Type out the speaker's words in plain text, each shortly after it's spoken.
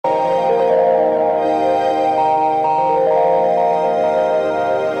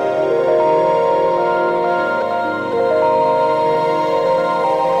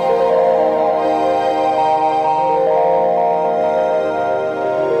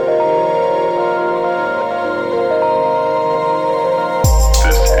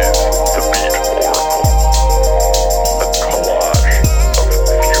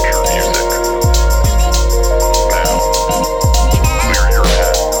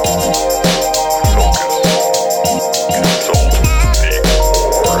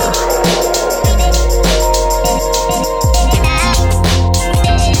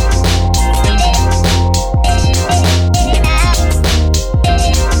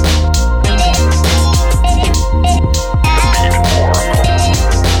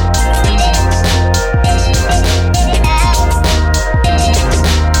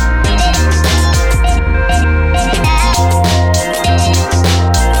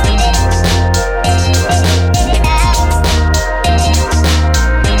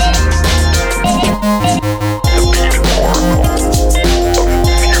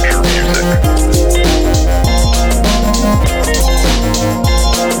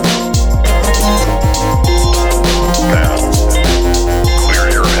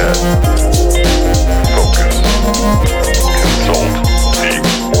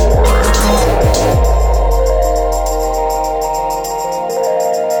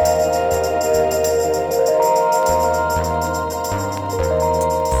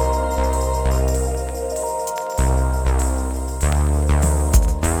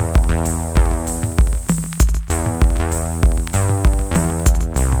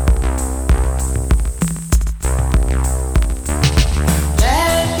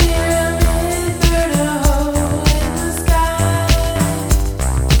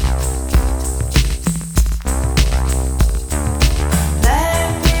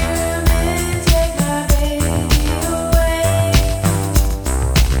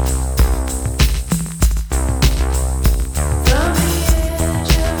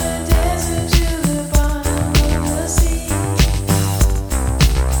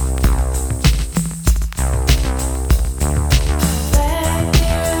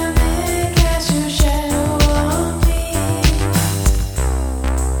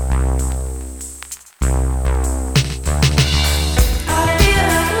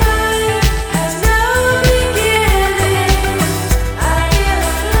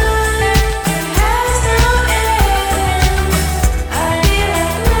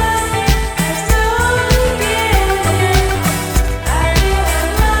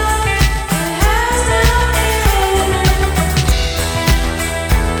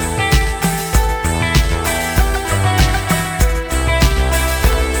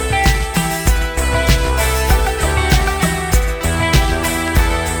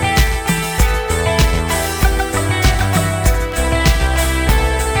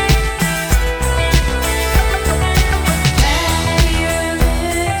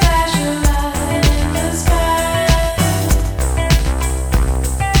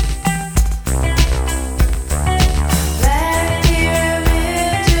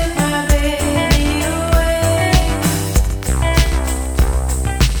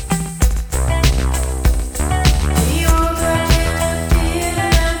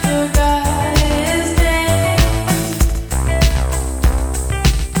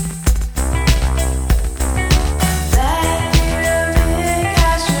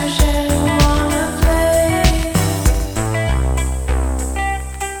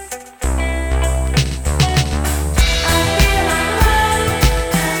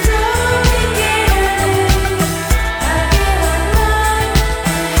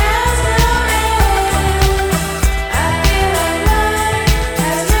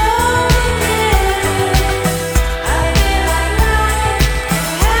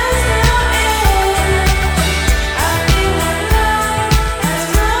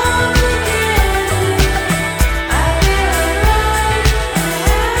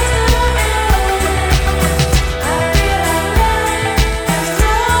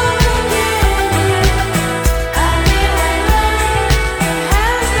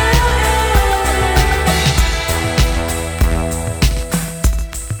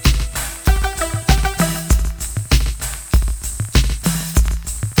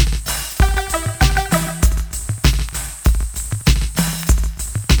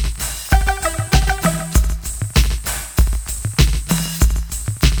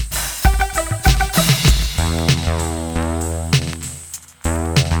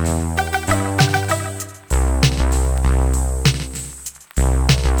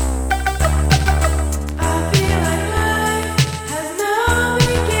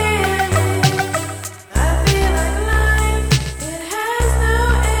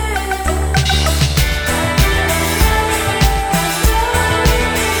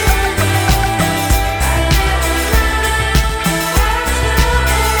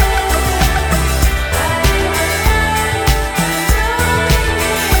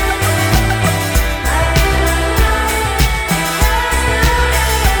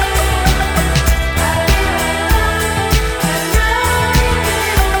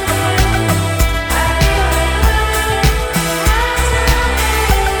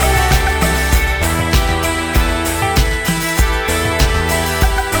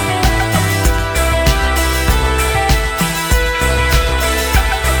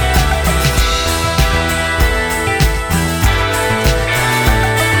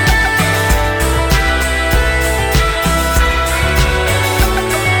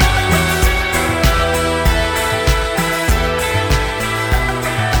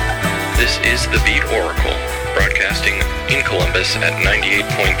is the Beat Oracle, broadcasting in Columbus at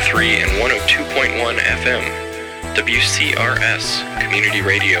 98.3 and 102.1 FM. WCRS, community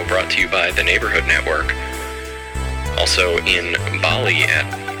radio brought to you by the Neighborhood Network. Also in Bali at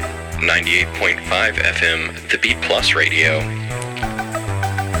 98.5 FM, the Beat Plus radio.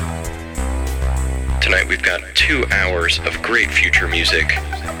 Tonight we've got 2 hours of great future music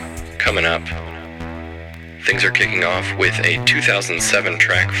coming up. Things are kicking off with a 2007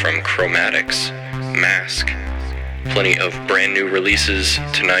 track from Chromatics, Mask. Plenty of brand new releases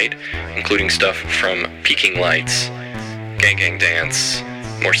tonight, including stuff from Peaking Lights, Gang Gang Dance,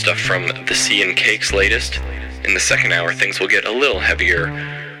 more stuff from the Sea and Cake's latest. In the second hour, things will get a little heavier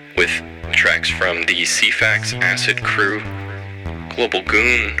with tracks from the CFAX Acid Crew, Global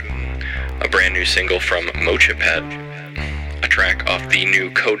Goon, a brand new single from Mochapet, a track off the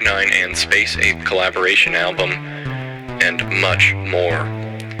new Code 9 and Space Ape collaboration album, and much more.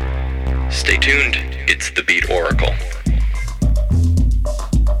 Stay tuned, it's the Beat Oracle.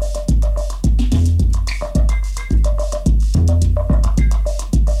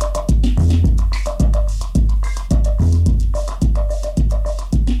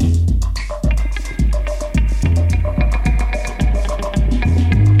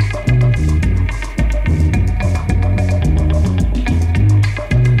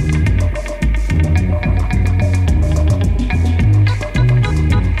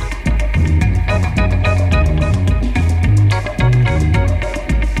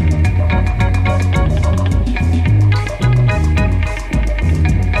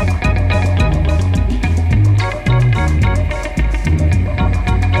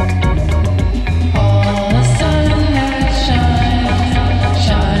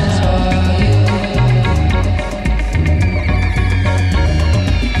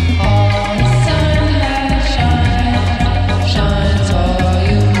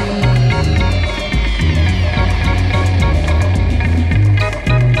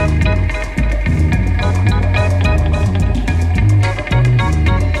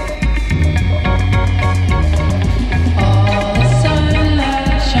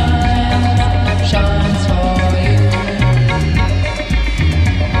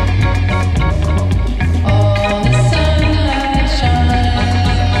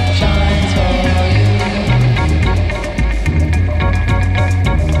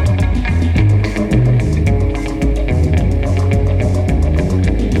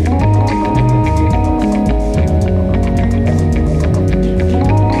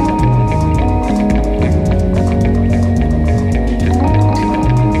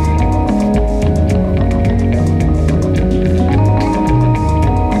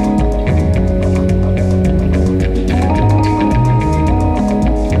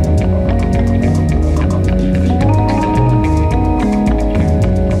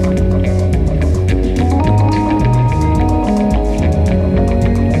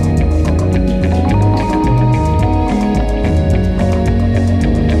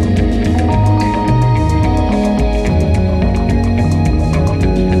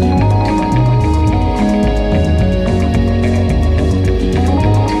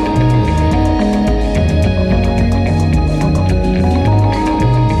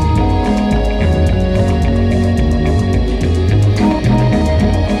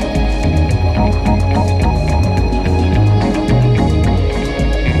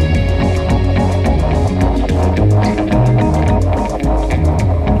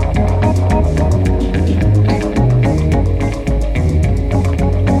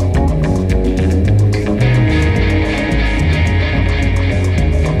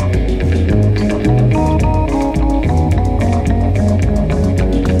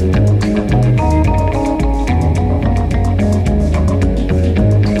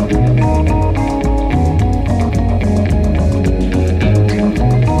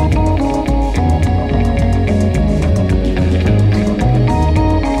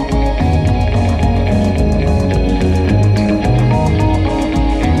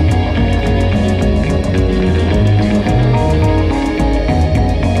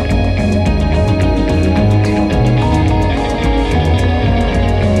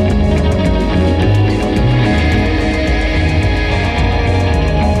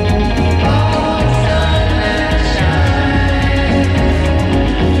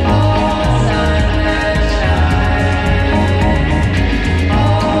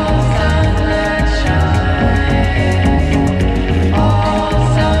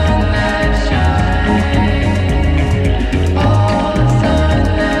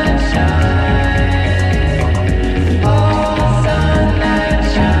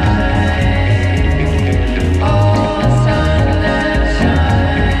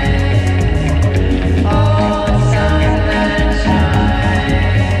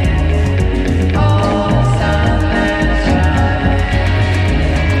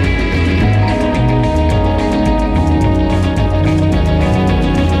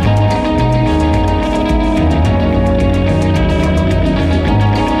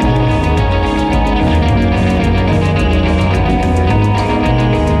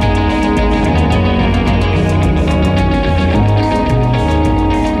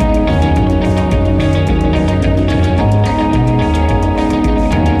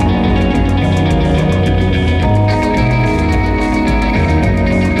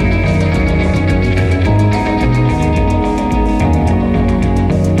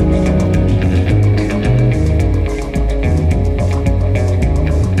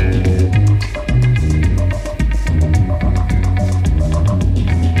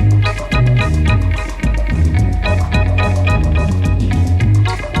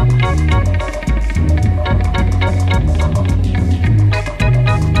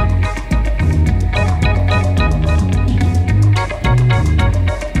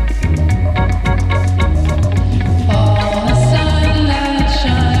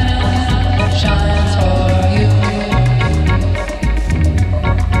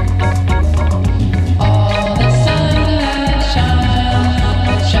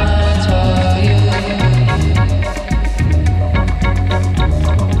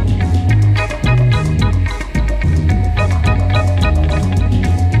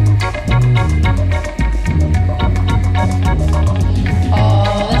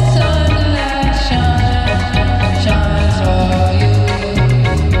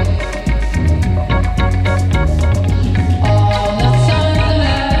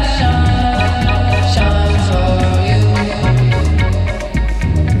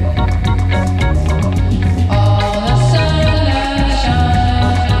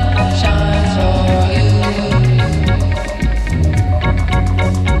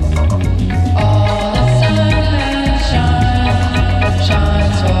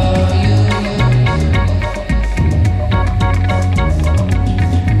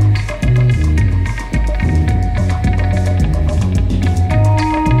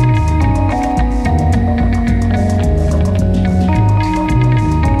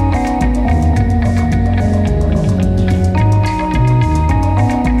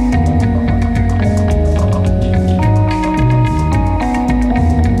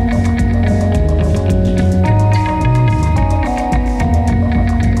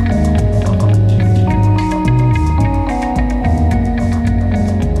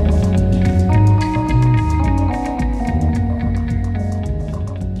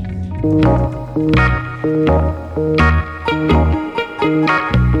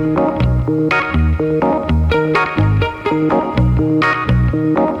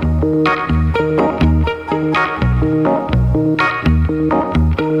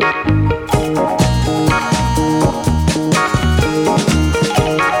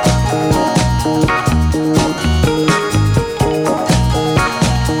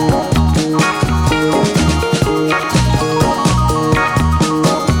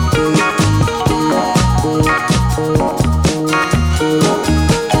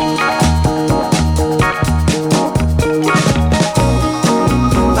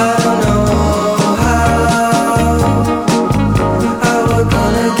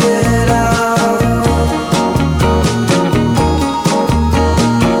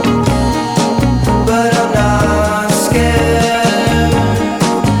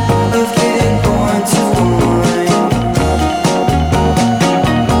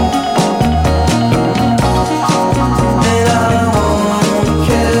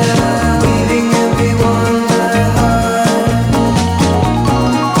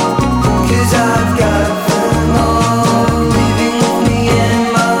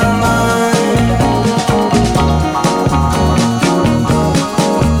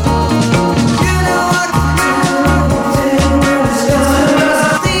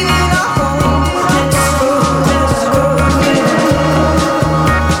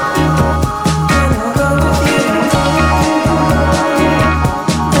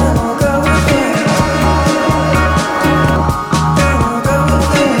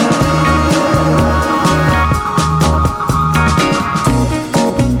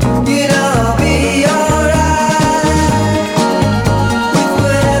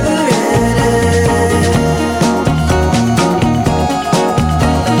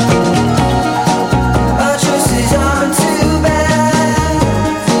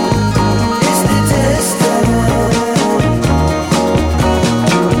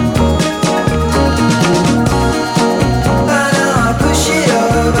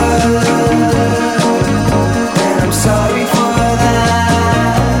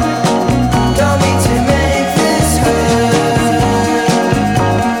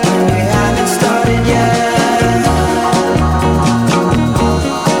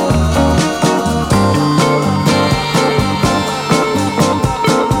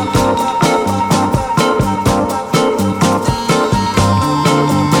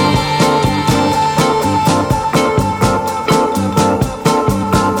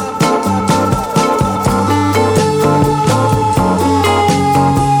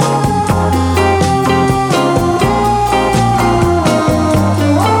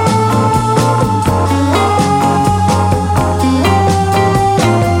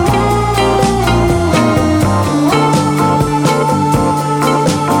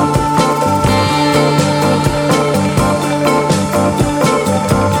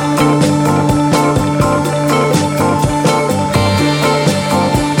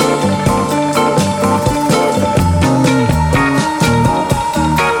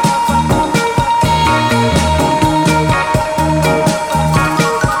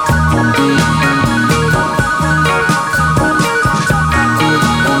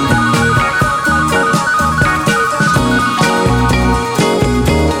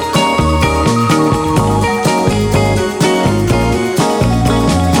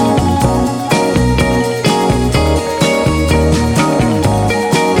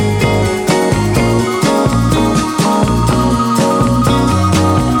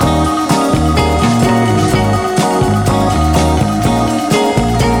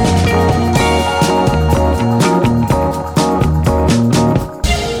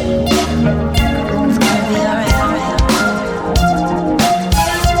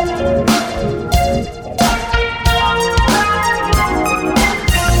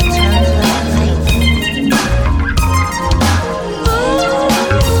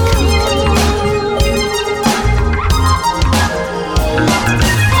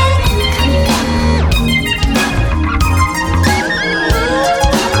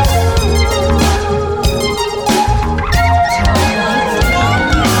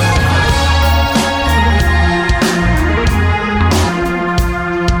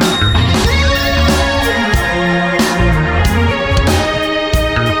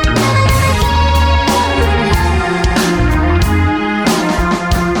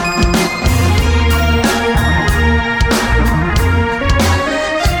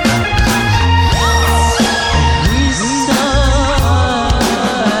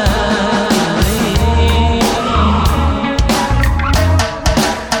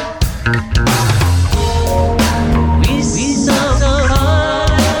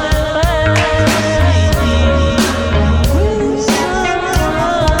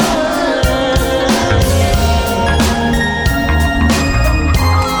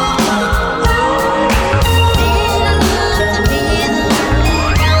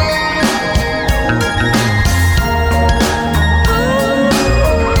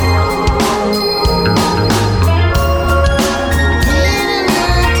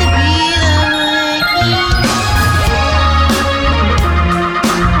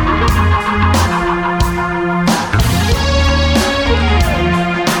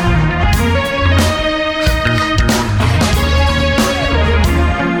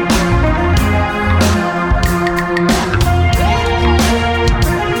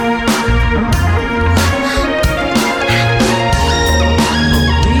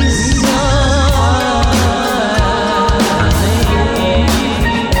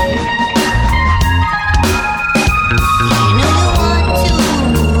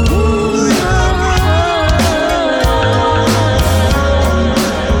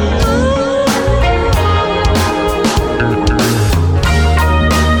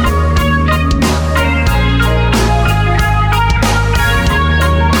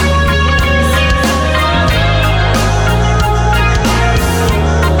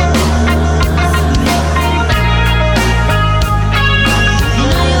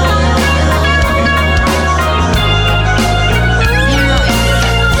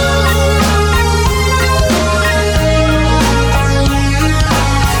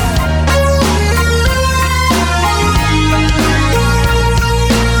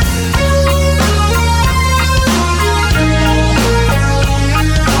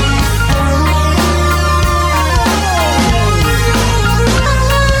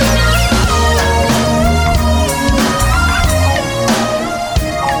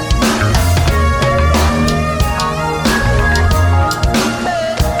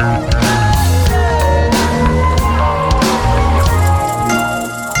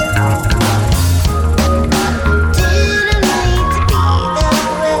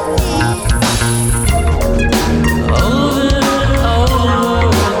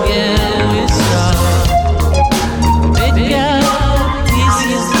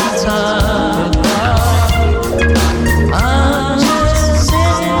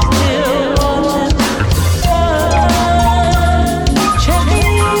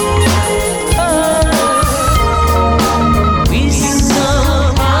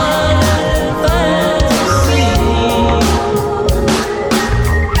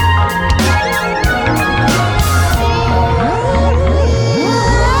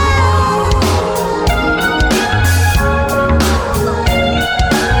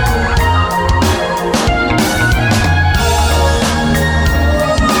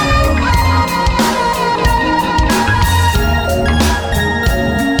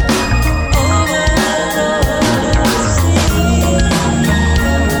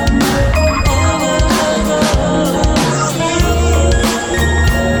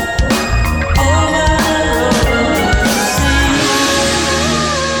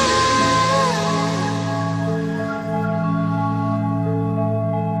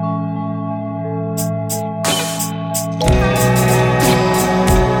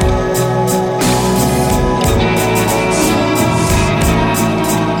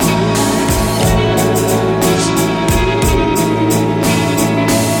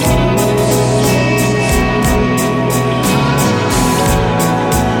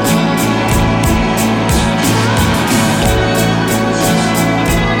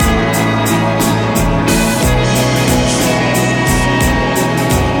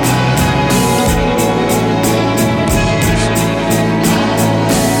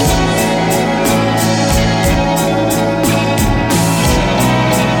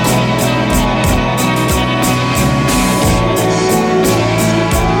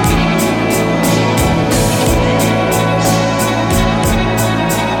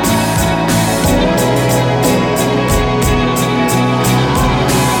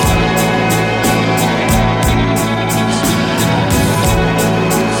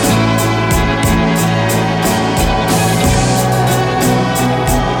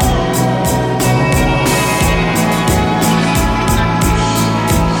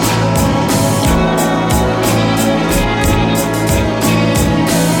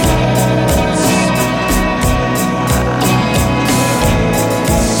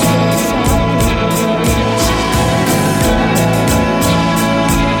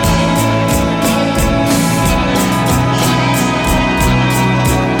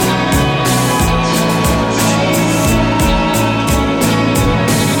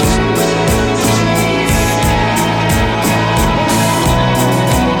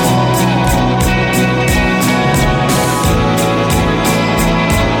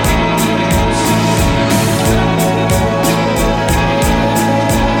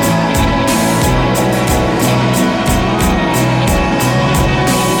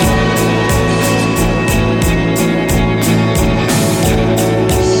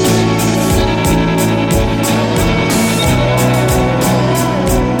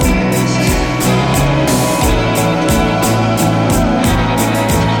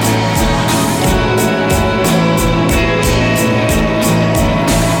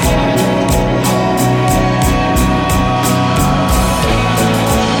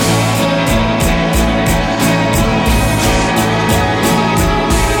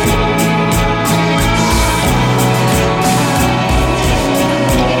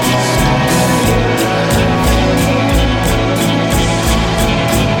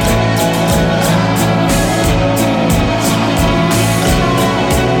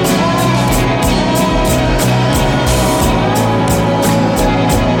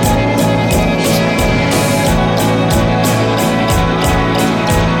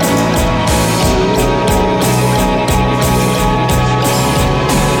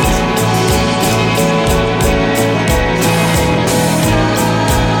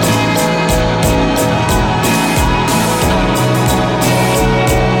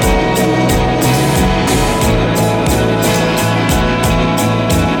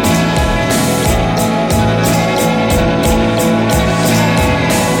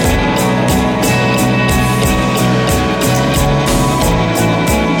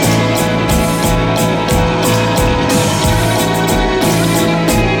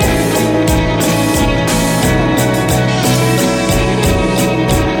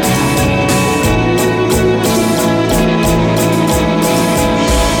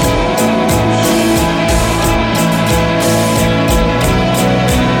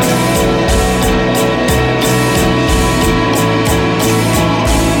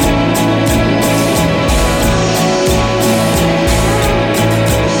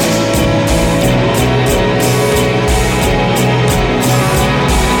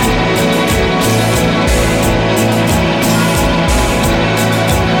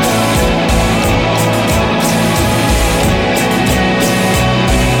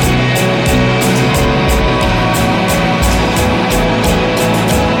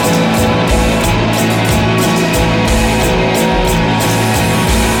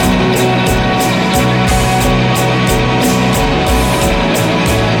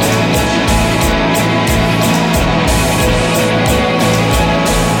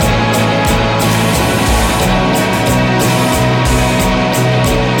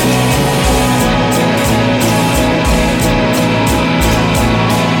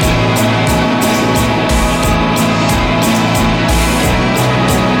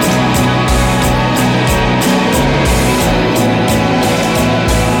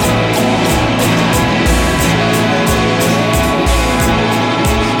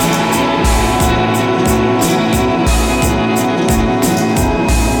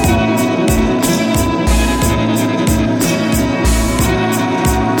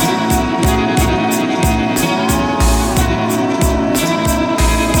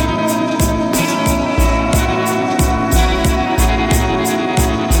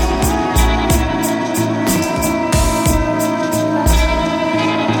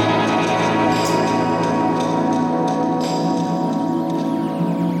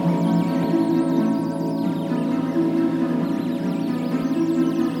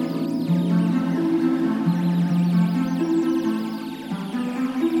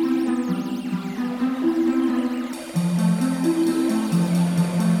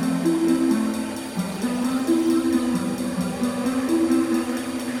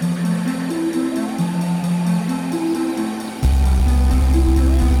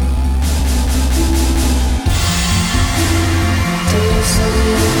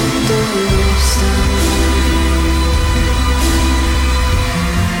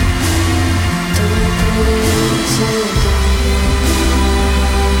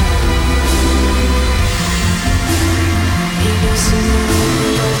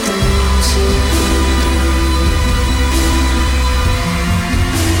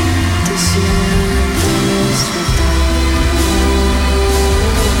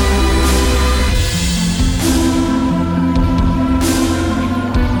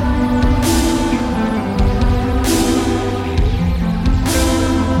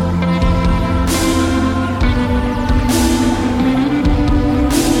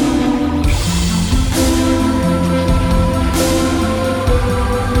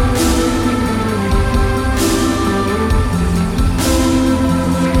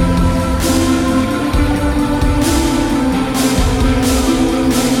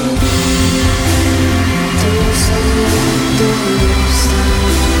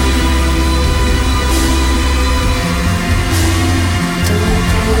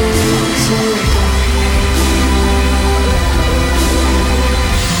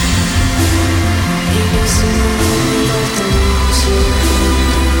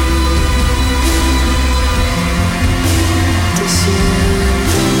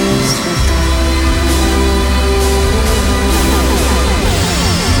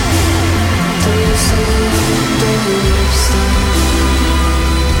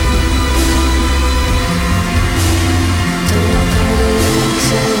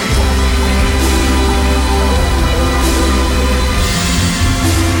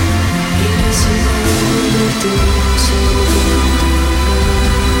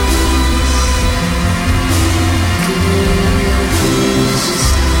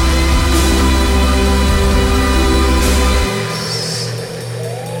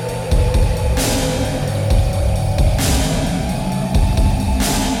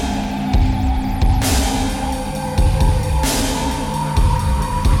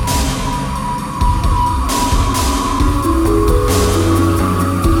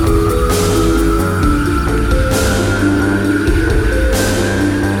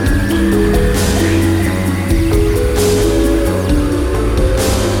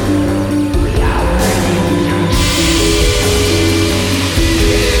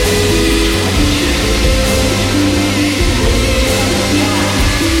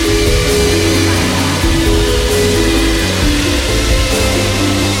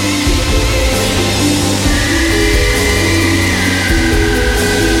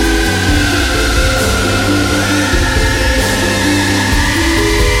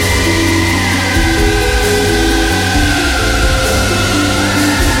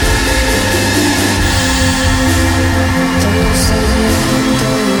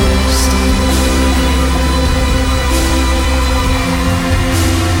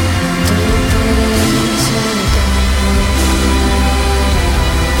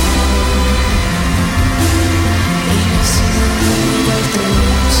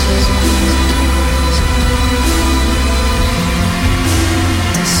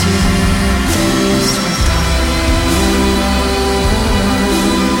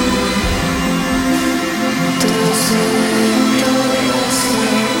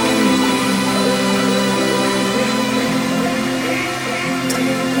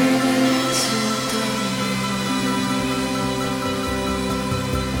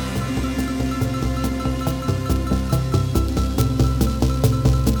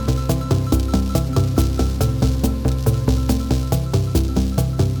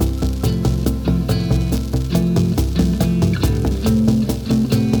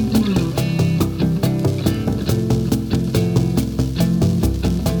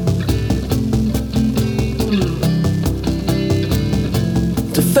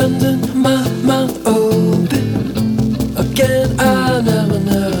 standing my mouth open. Again, I never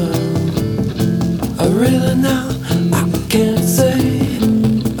know. I really know I can't say.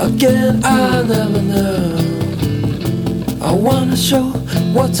 Again, I never know. I wanna show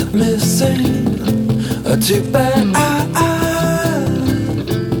what's missing. Too bad I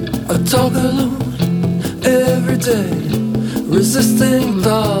talk alone every day, resisting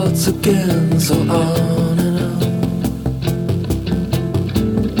thoughts again, so on and on.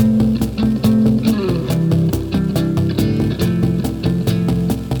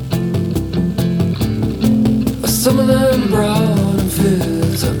 Some of them brought in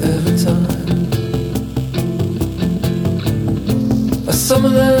fears of every time. Some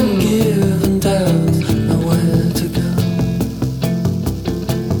of them give and doubts nowhere to go.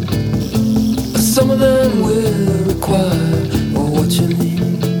 Some of them will require what you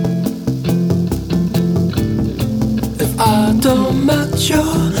need. If I don't match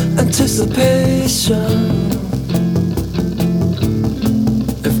your anticipation,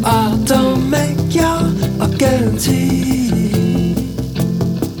 if I don't make your guarantee,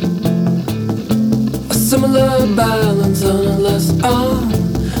 a similar balance unless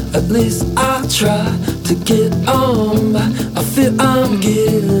at least I try to get on by. I feel I'm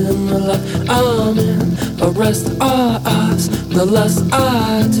getting a lot. I'm in a rest our eyes, the less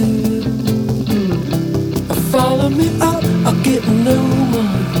I do. Follow me up, I'll get no one.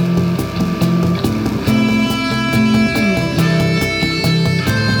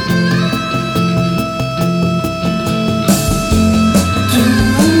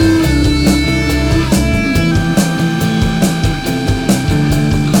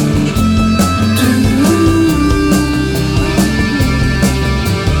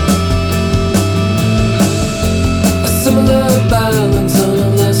 Balance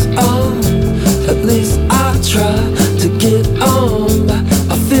unless at least I try to get on by.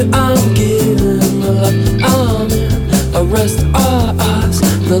 I feel I'm getting a lot. I'm in a rest our eyes,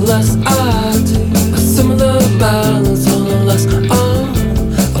 the less I do. A similar balance unless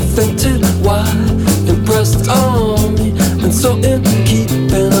I fainted wide, impressed on me, and so in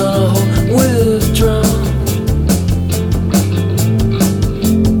keeping a whole withdrawn.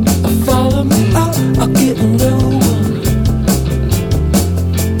 Follow me up, I'll get no one.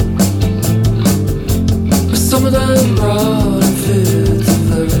 Some of them brought in fears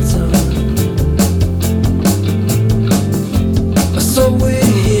of every time. So we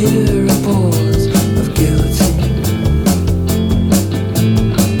hear reports of guillotine.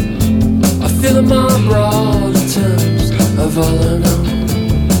 I feel in my broad terms of all I know.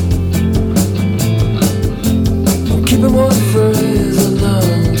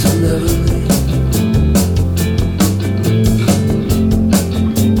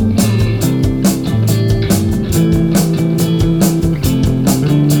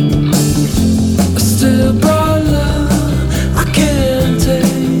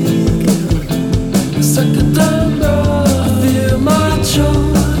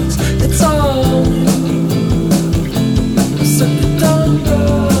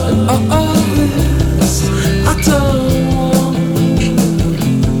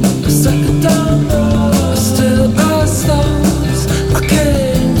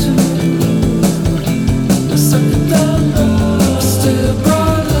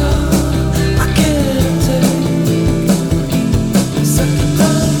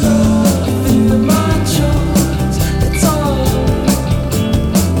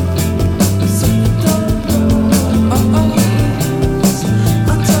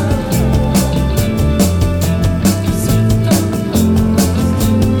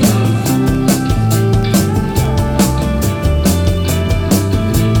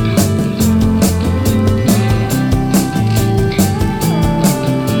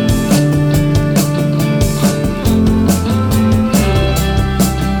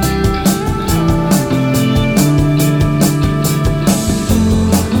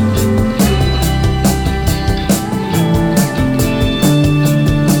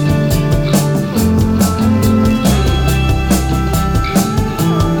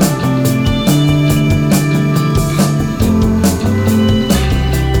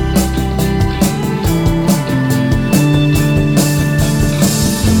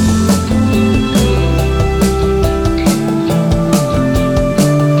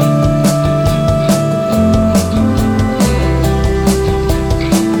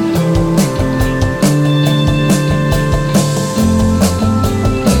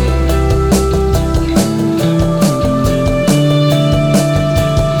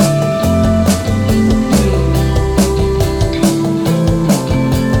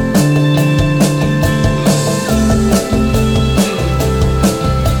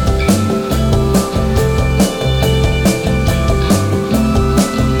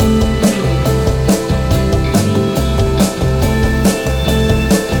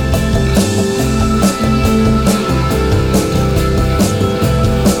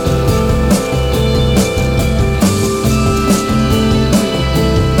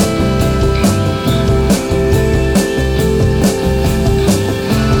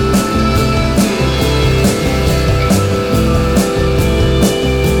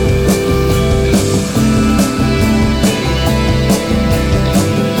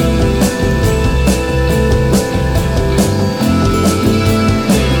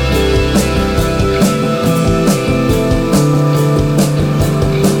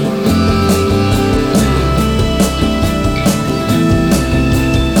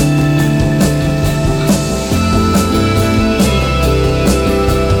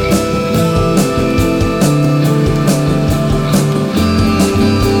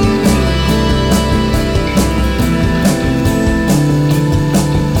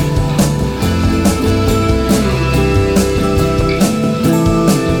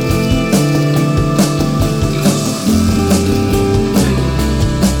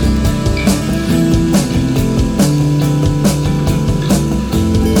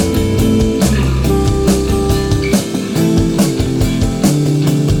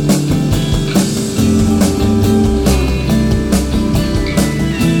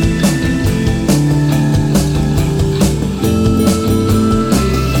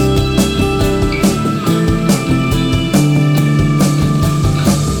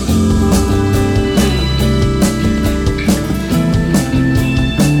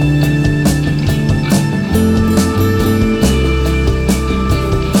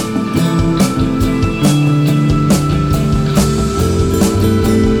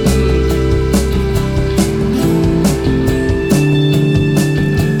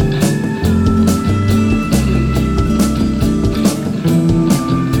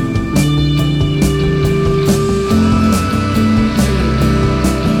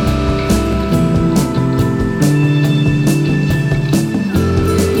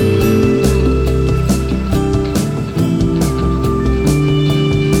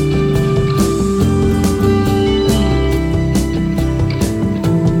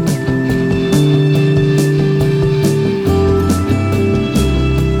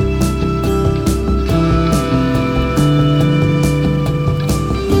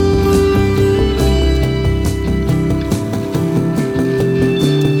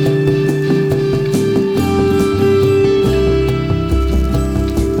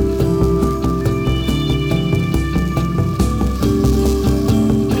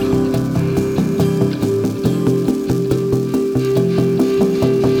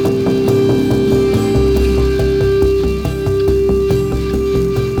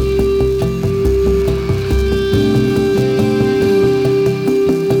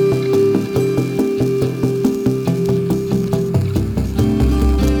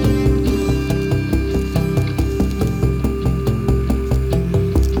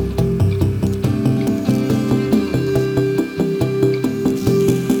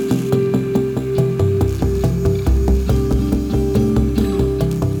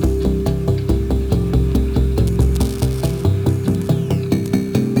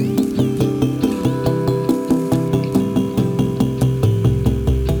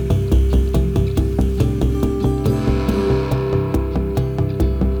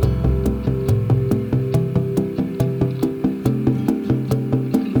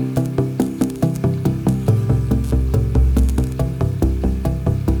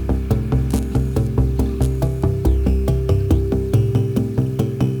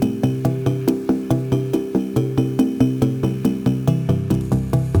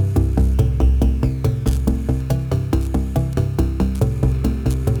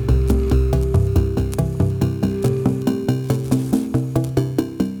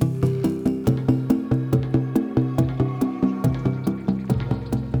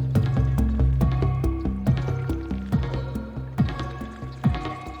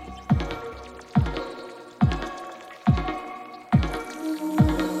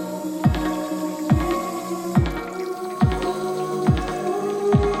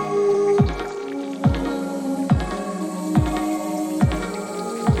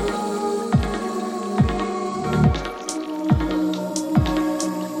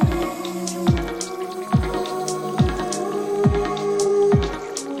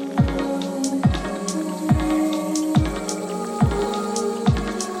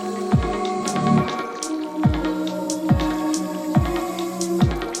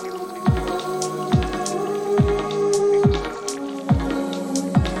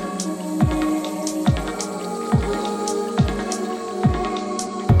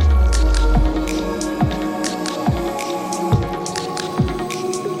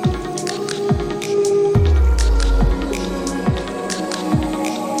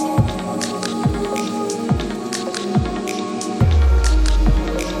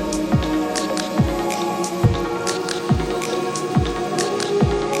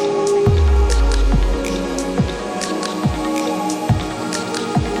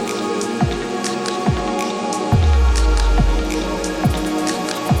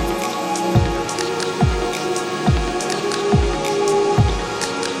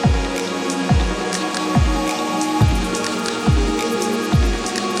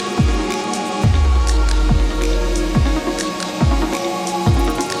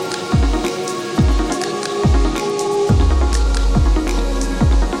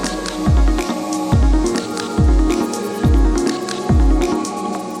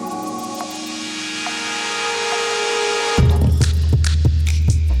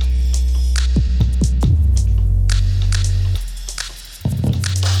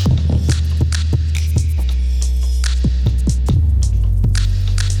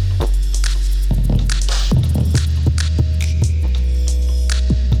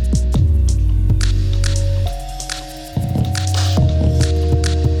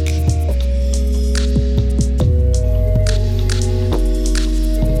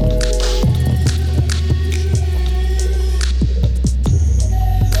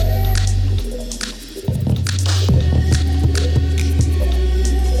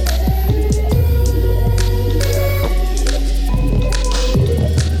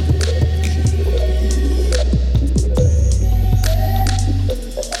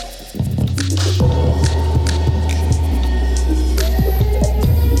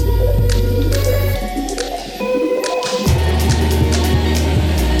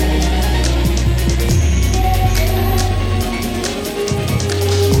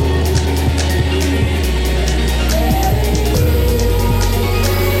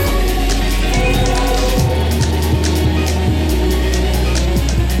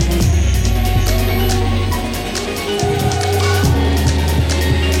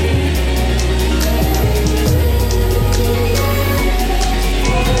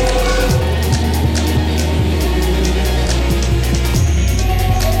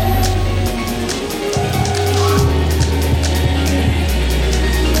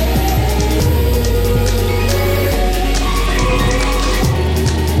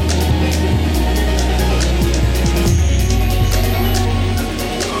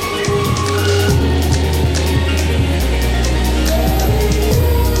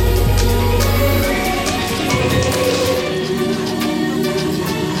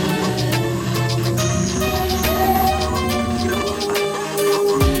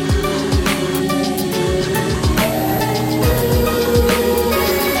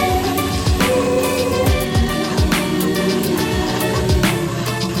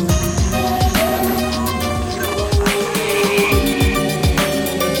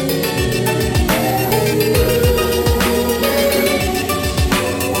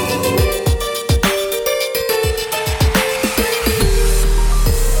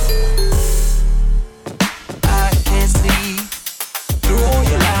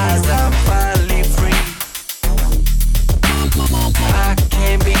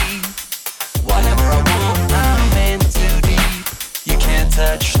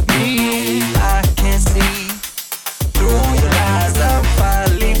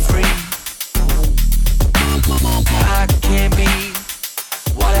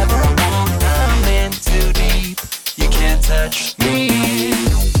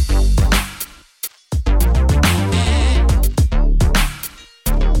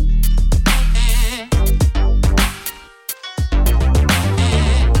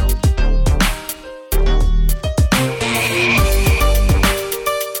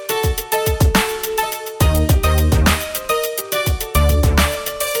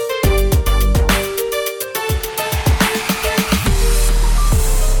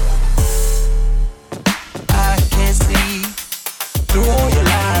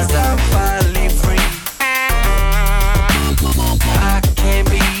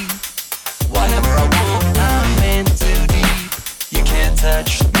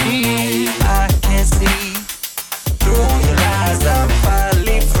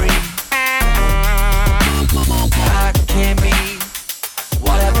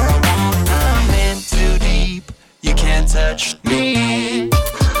 touch me.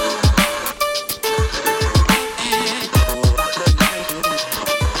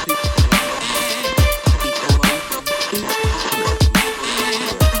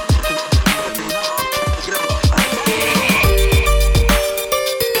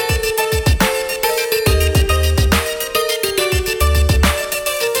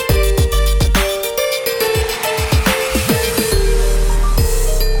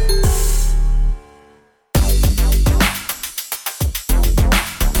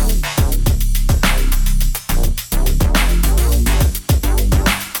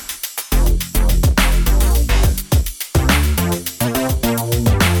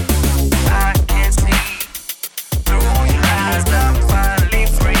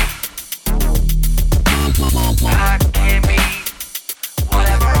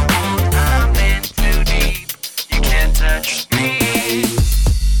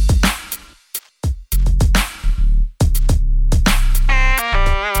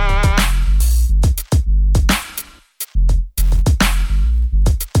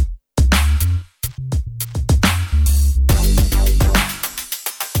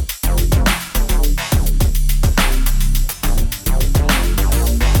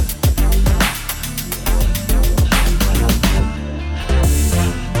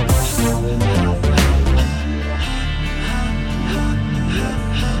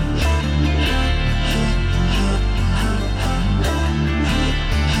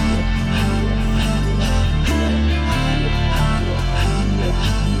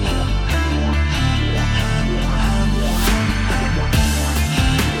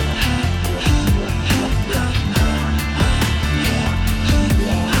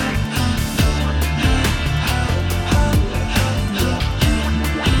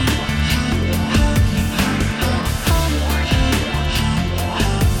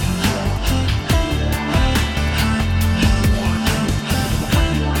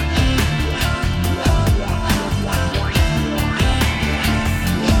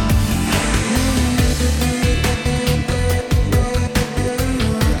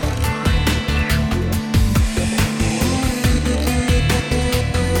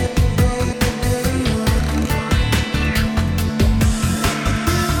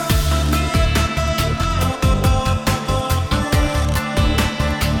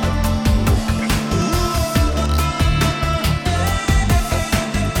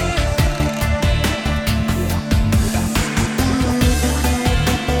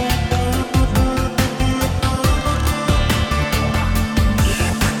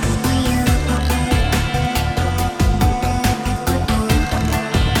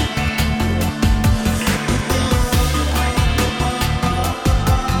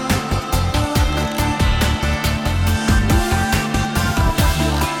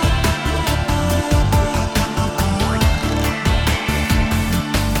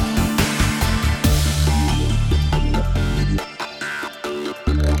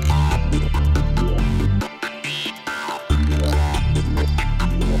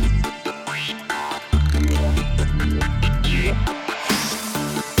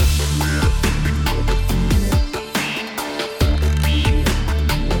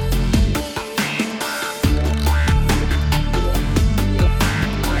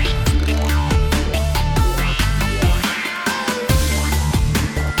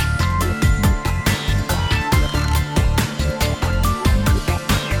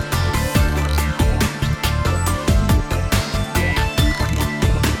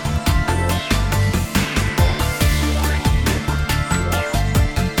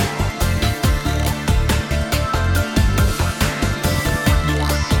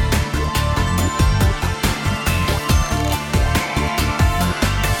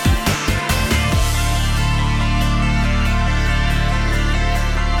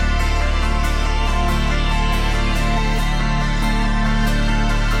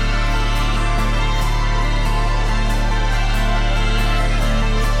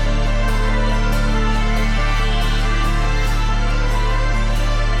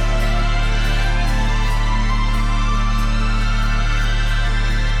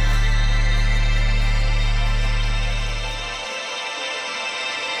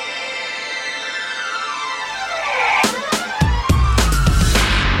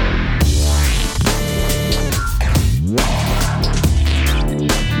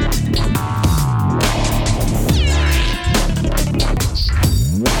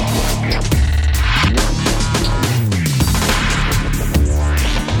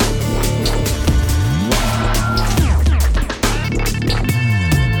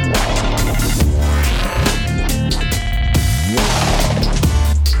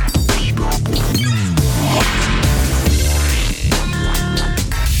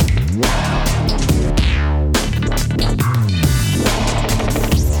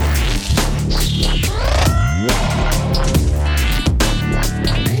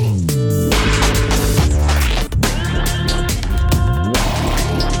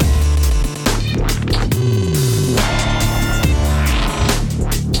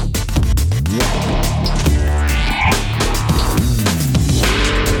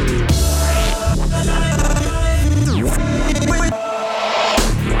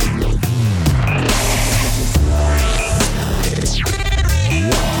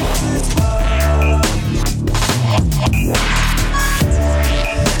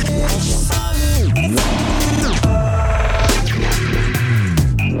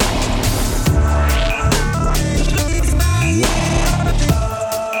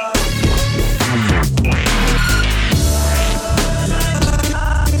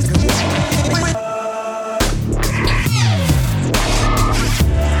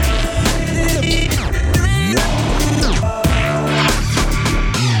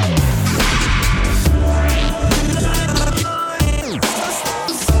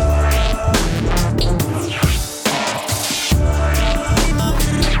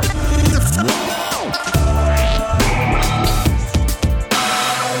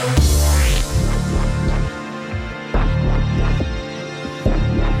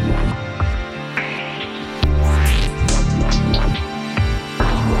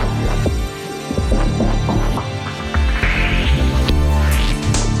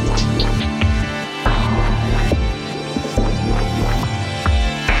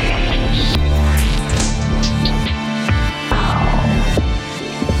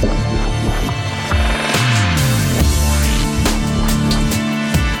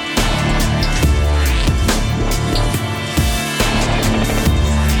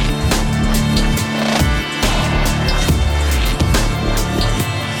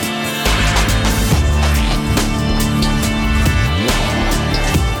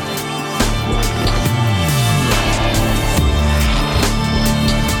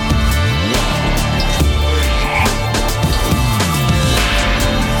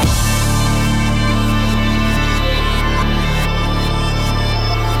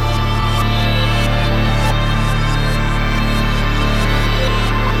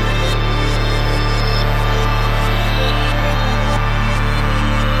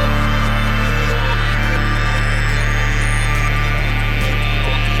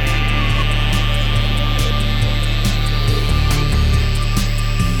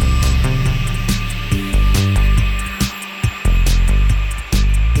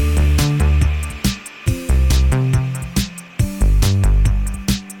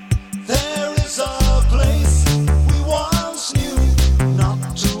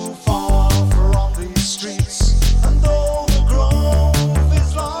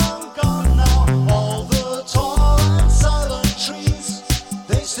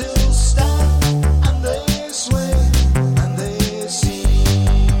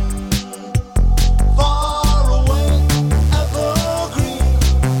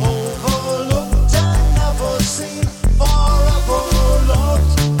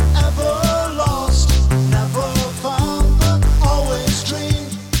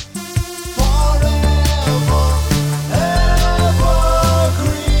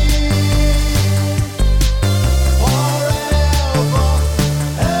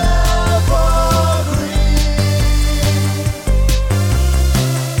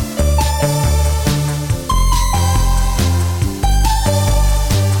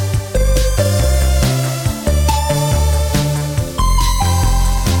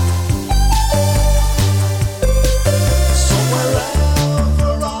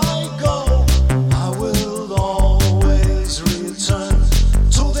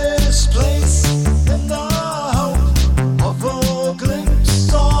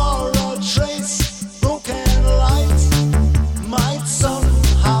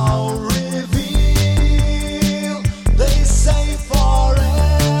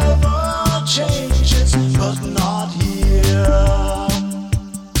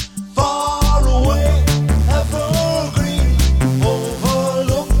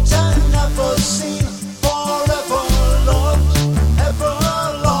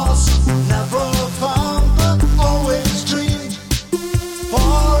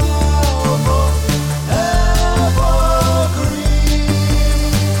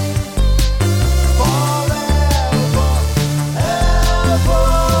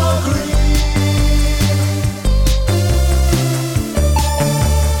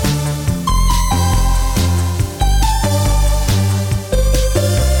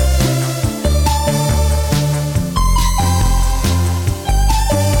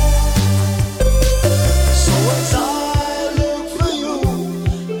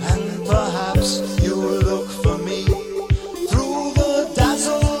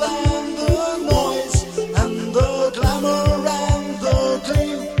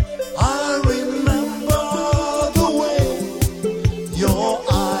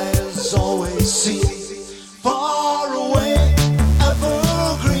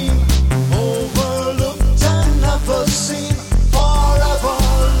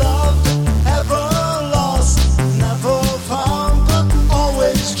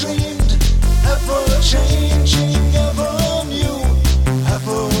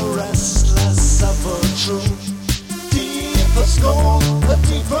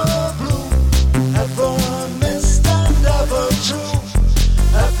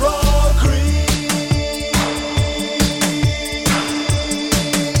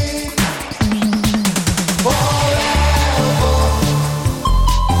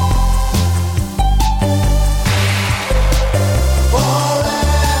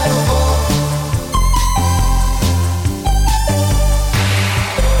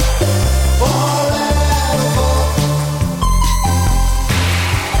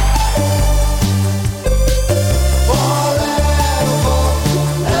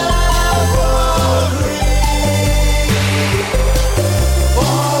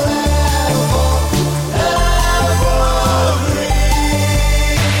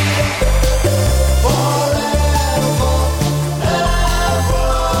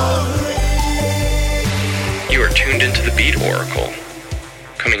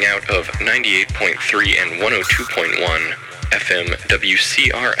 coming out of 98.3 and 102.1 FM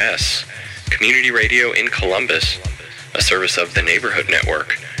WCRS, Community Radio in Columbus, a service of the Neighborhood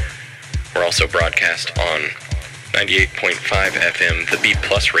Network. We're also broadcast on 98.5 FM, the Beat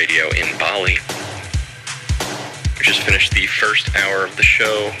Plus Radio in Bali. We just finished the first hour of the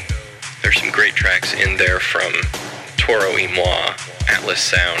show. There's some great tracks in there from Toro Y Moi, Atlas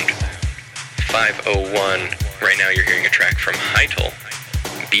Sound, 501. Right now you're hearing a track from Heitel,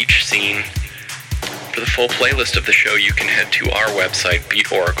 Beach Scene. For the full playlist of the show, you can head to our website,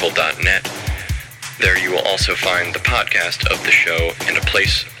 beatoracle.net. There you will also find the podcast of the show and a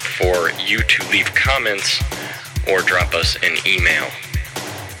place for you to leave comments or drop us an email.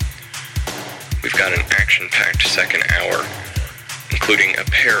 We've got an action-packed second hour, including a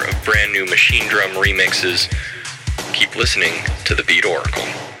pair of brand new machine drum remixes. Keep listening to the Beat Oracle.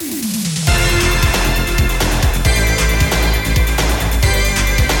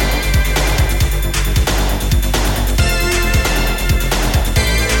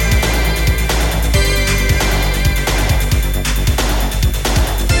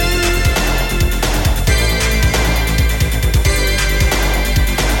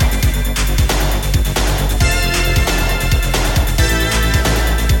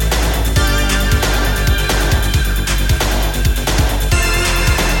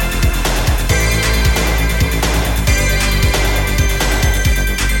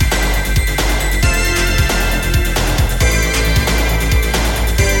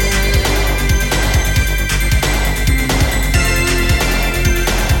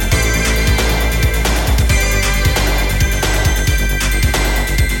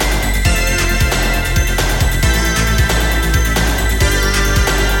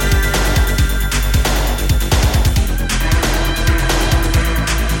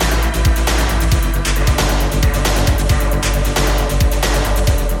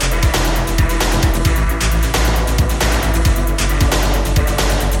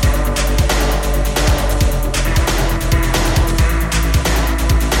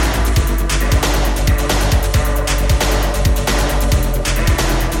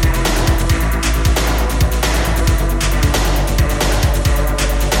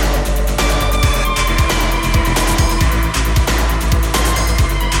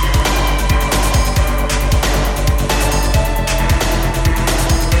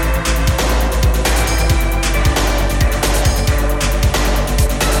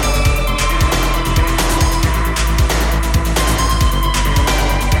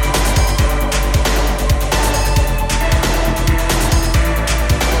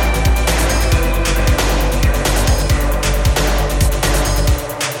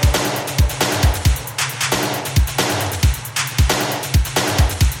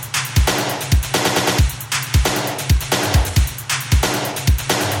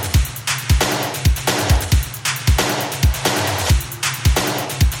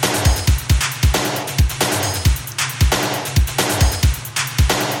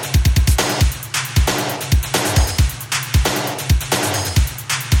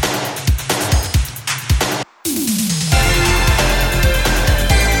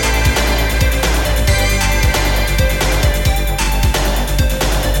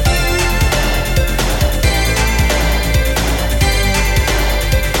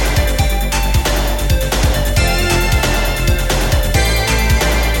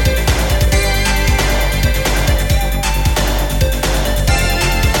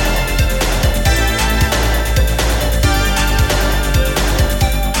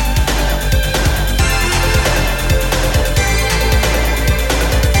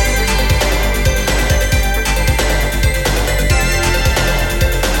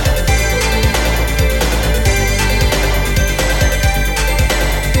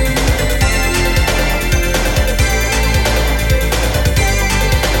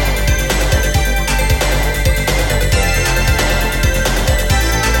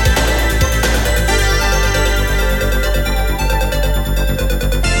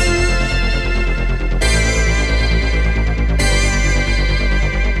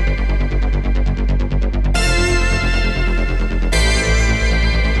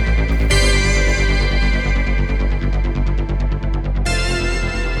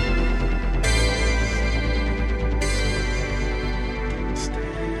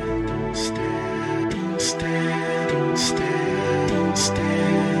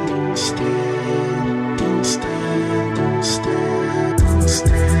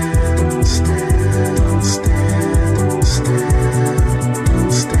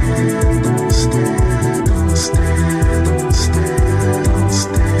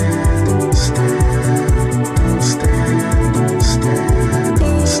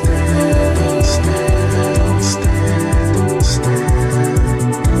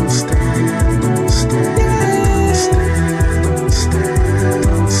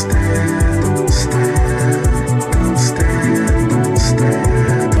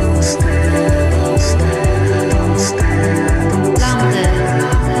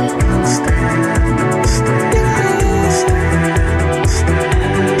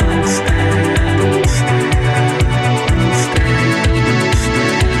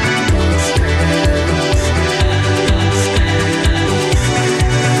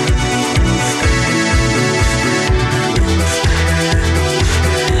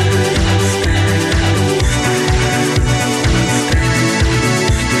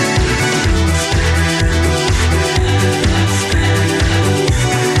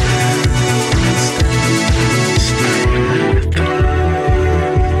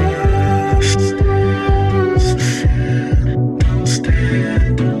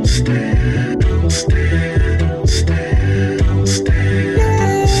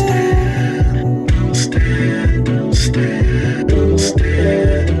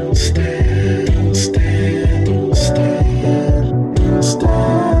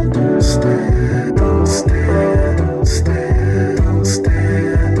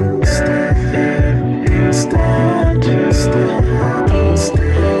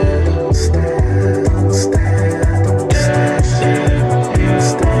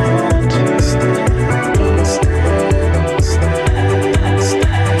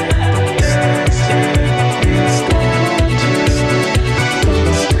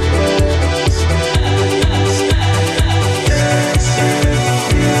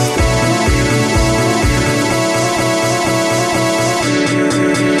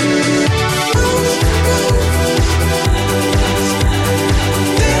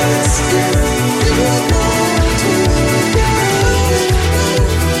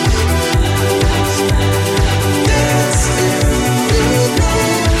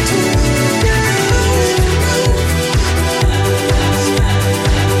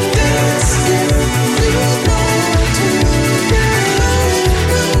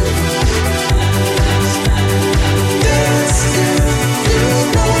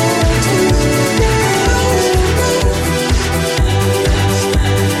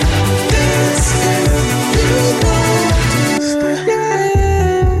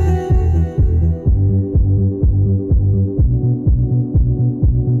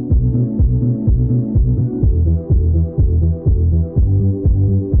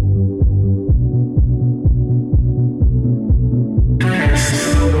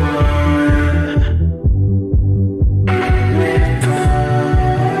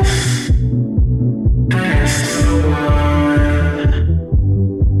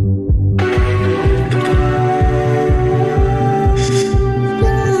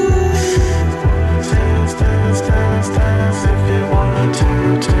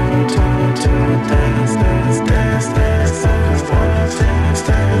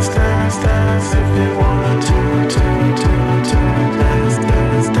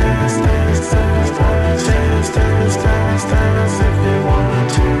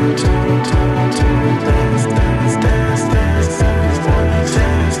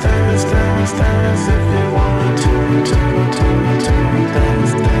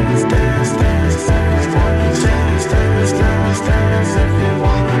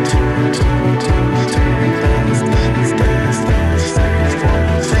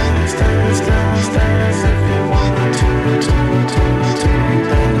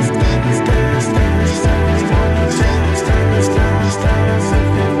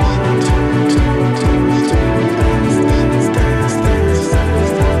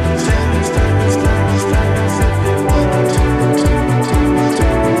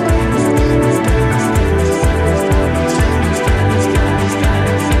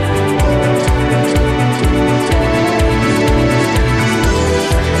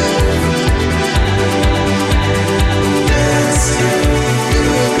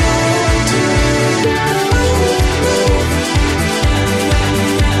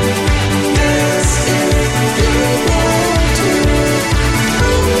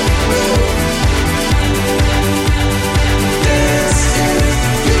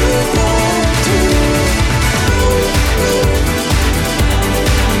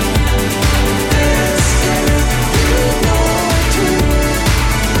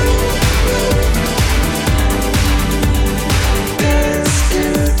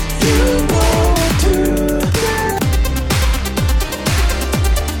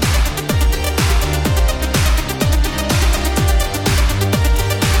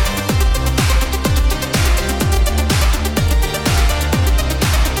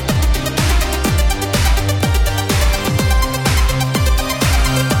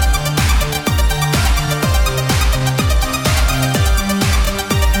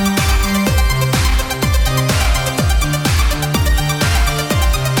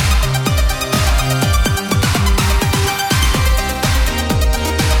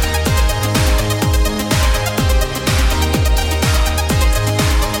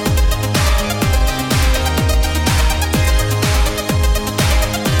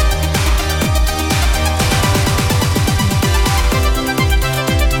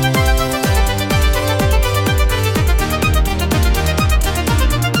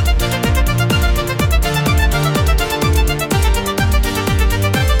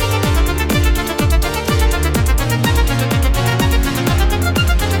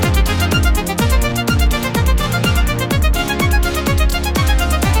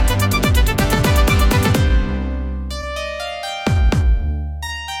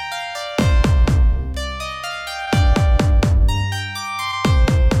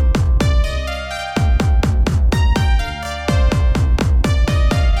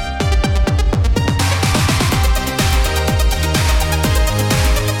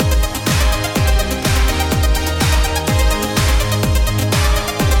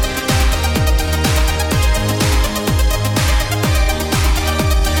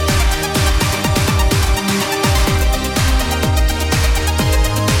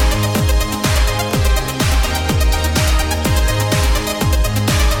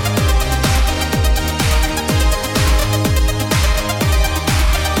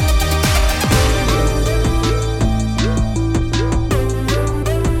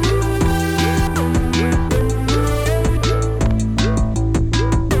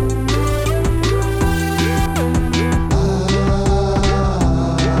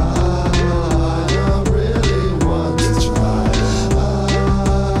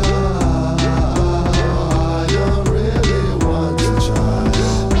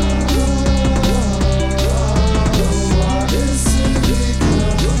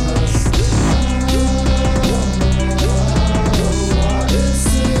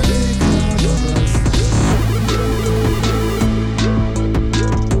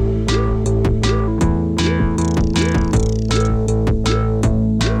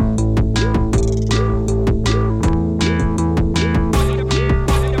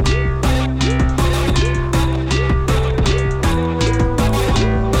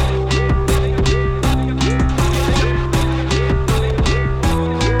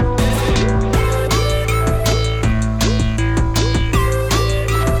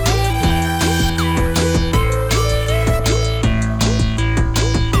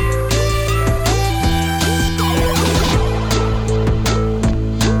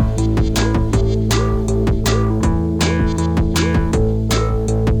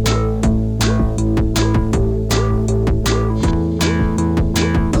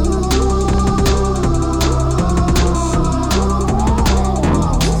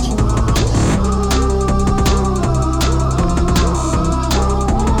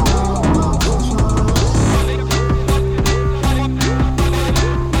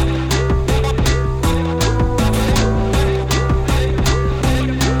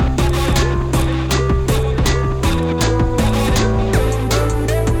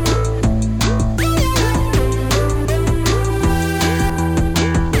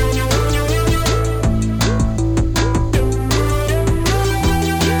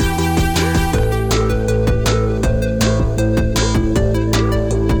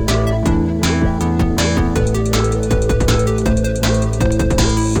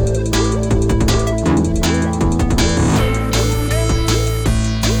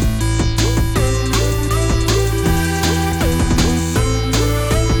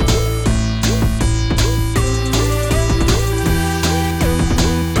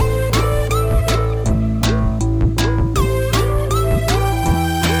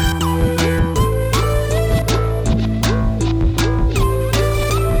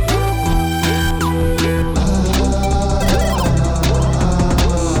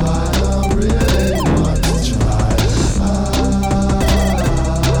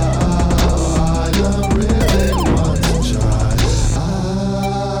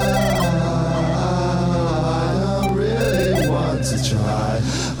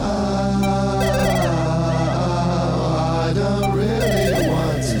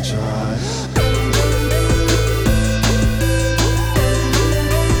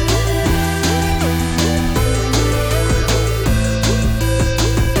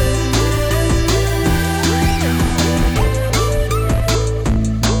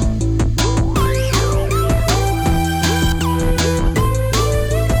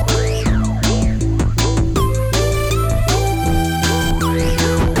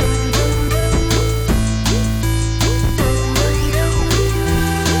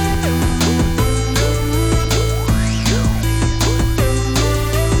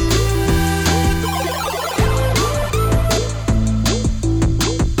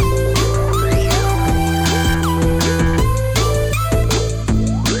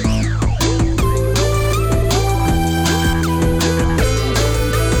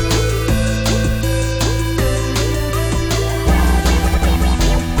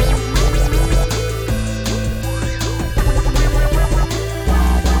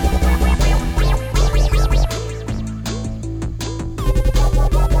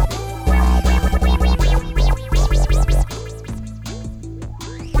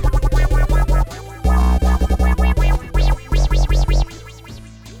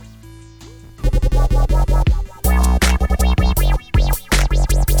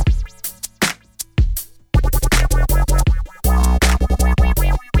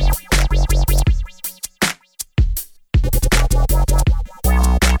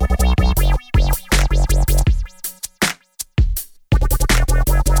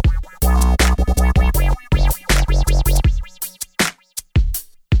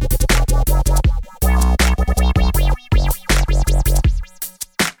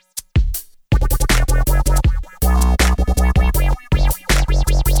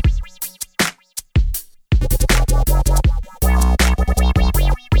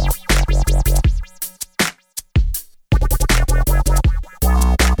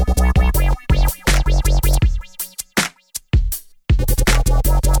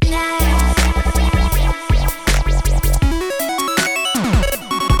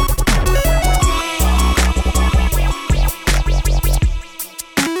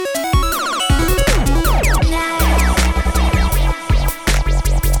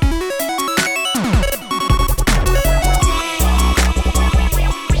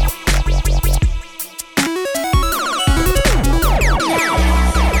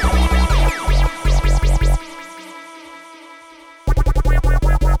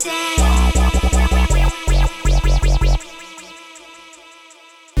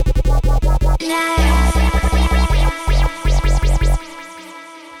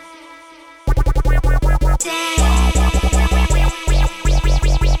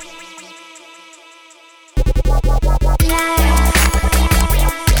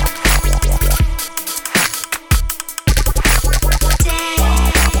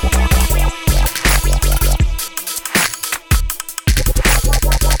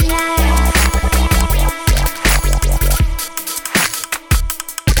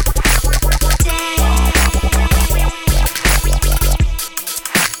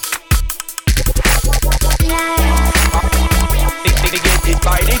 it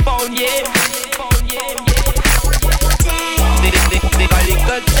by the pound, yeah. The little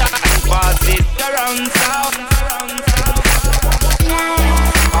child pass it around south.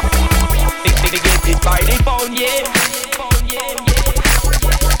 They get it by the pound, yeah.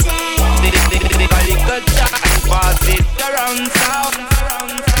 The little child pass it around south.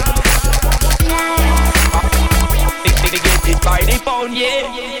 They get it by the pound, yeah.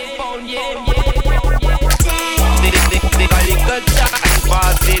 The little child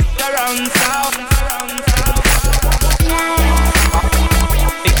pass it around south.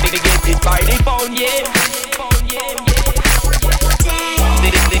 They get it by the pound, yeah. The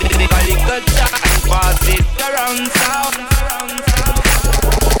little child pass it around south.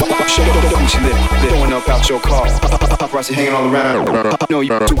 She lit, throwing up out your car. Paparazzi hanging all around. No,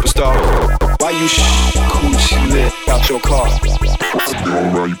 you superstar. Why you cool? She lit out your car.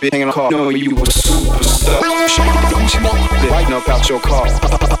 You been hanging on car. No, you a superstar. She lit, lighting up out your car.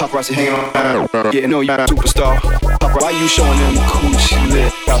 Paparazzi hanging all around. Yeah, no, you superstar. Why you showing them cool? She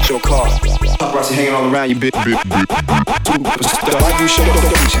lit out your car. Paparazzi hanging all around. You big superstar. Why you showing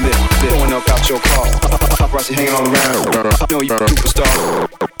them she lit, throwing up out your car. Paparazzi hanging all around. No, you superstar.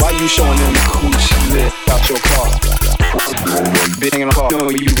 Why you showing them cool shit lit out your car? Been hanging on car, no,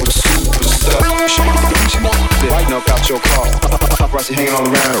 you a superstar. Lighting up out your car, paparazzi hanging all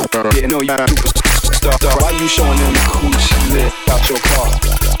around. Yeah, no, you a superstar. Why you showing them cool shit lit out your car?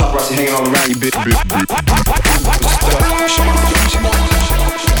 Paparazzi hanging all around, you big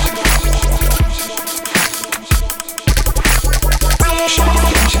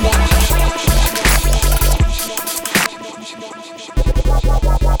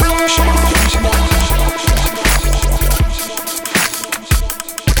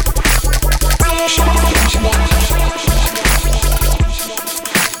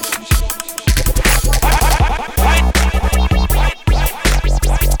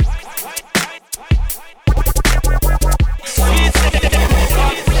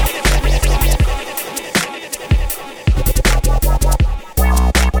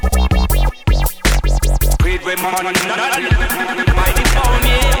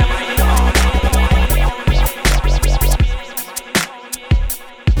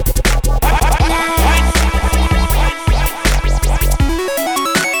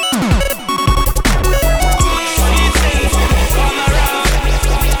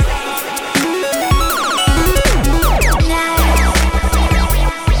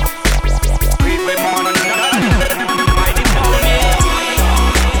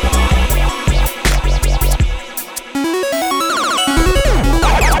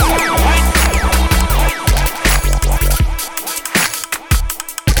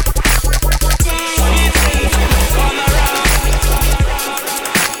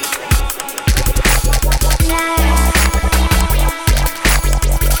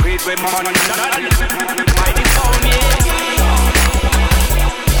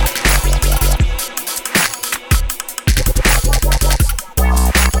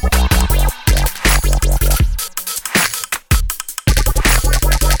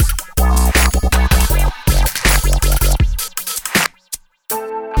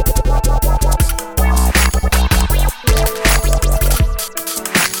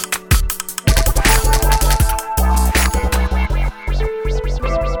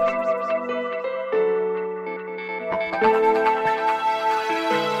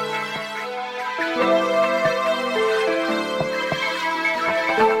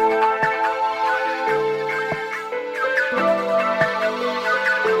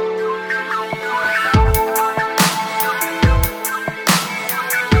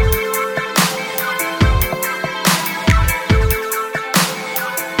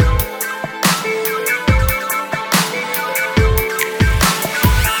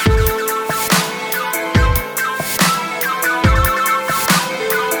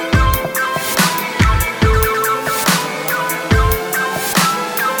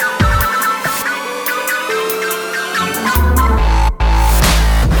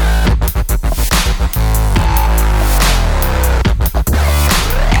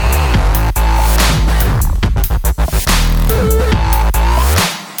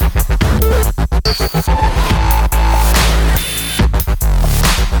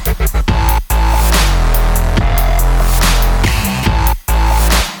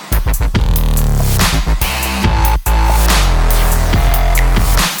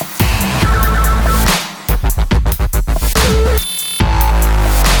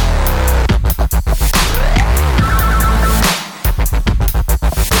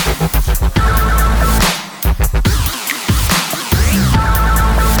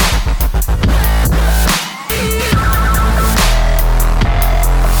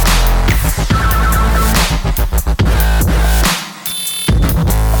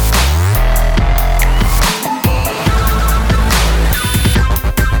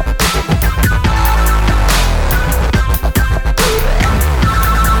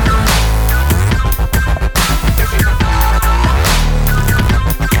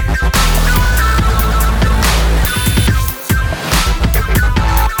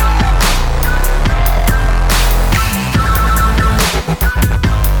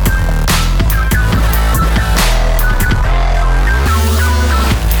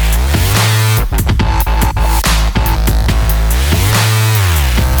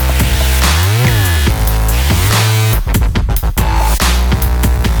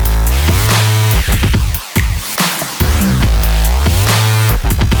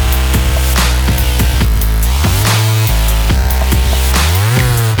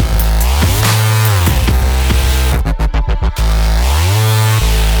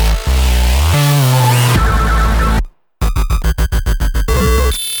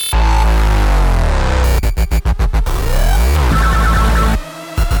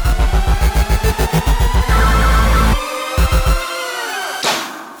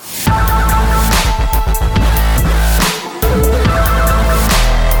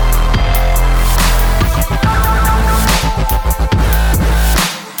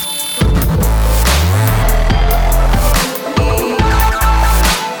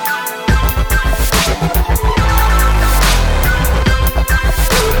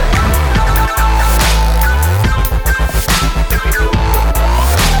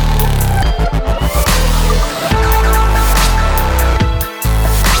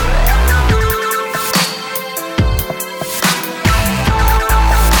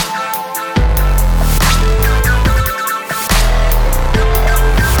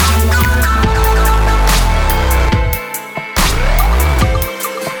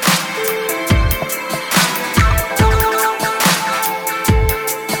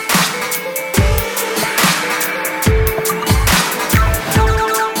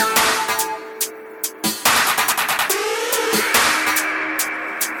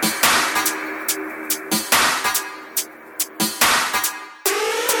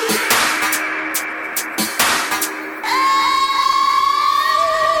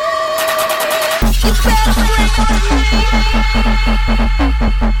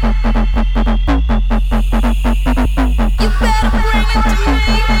You better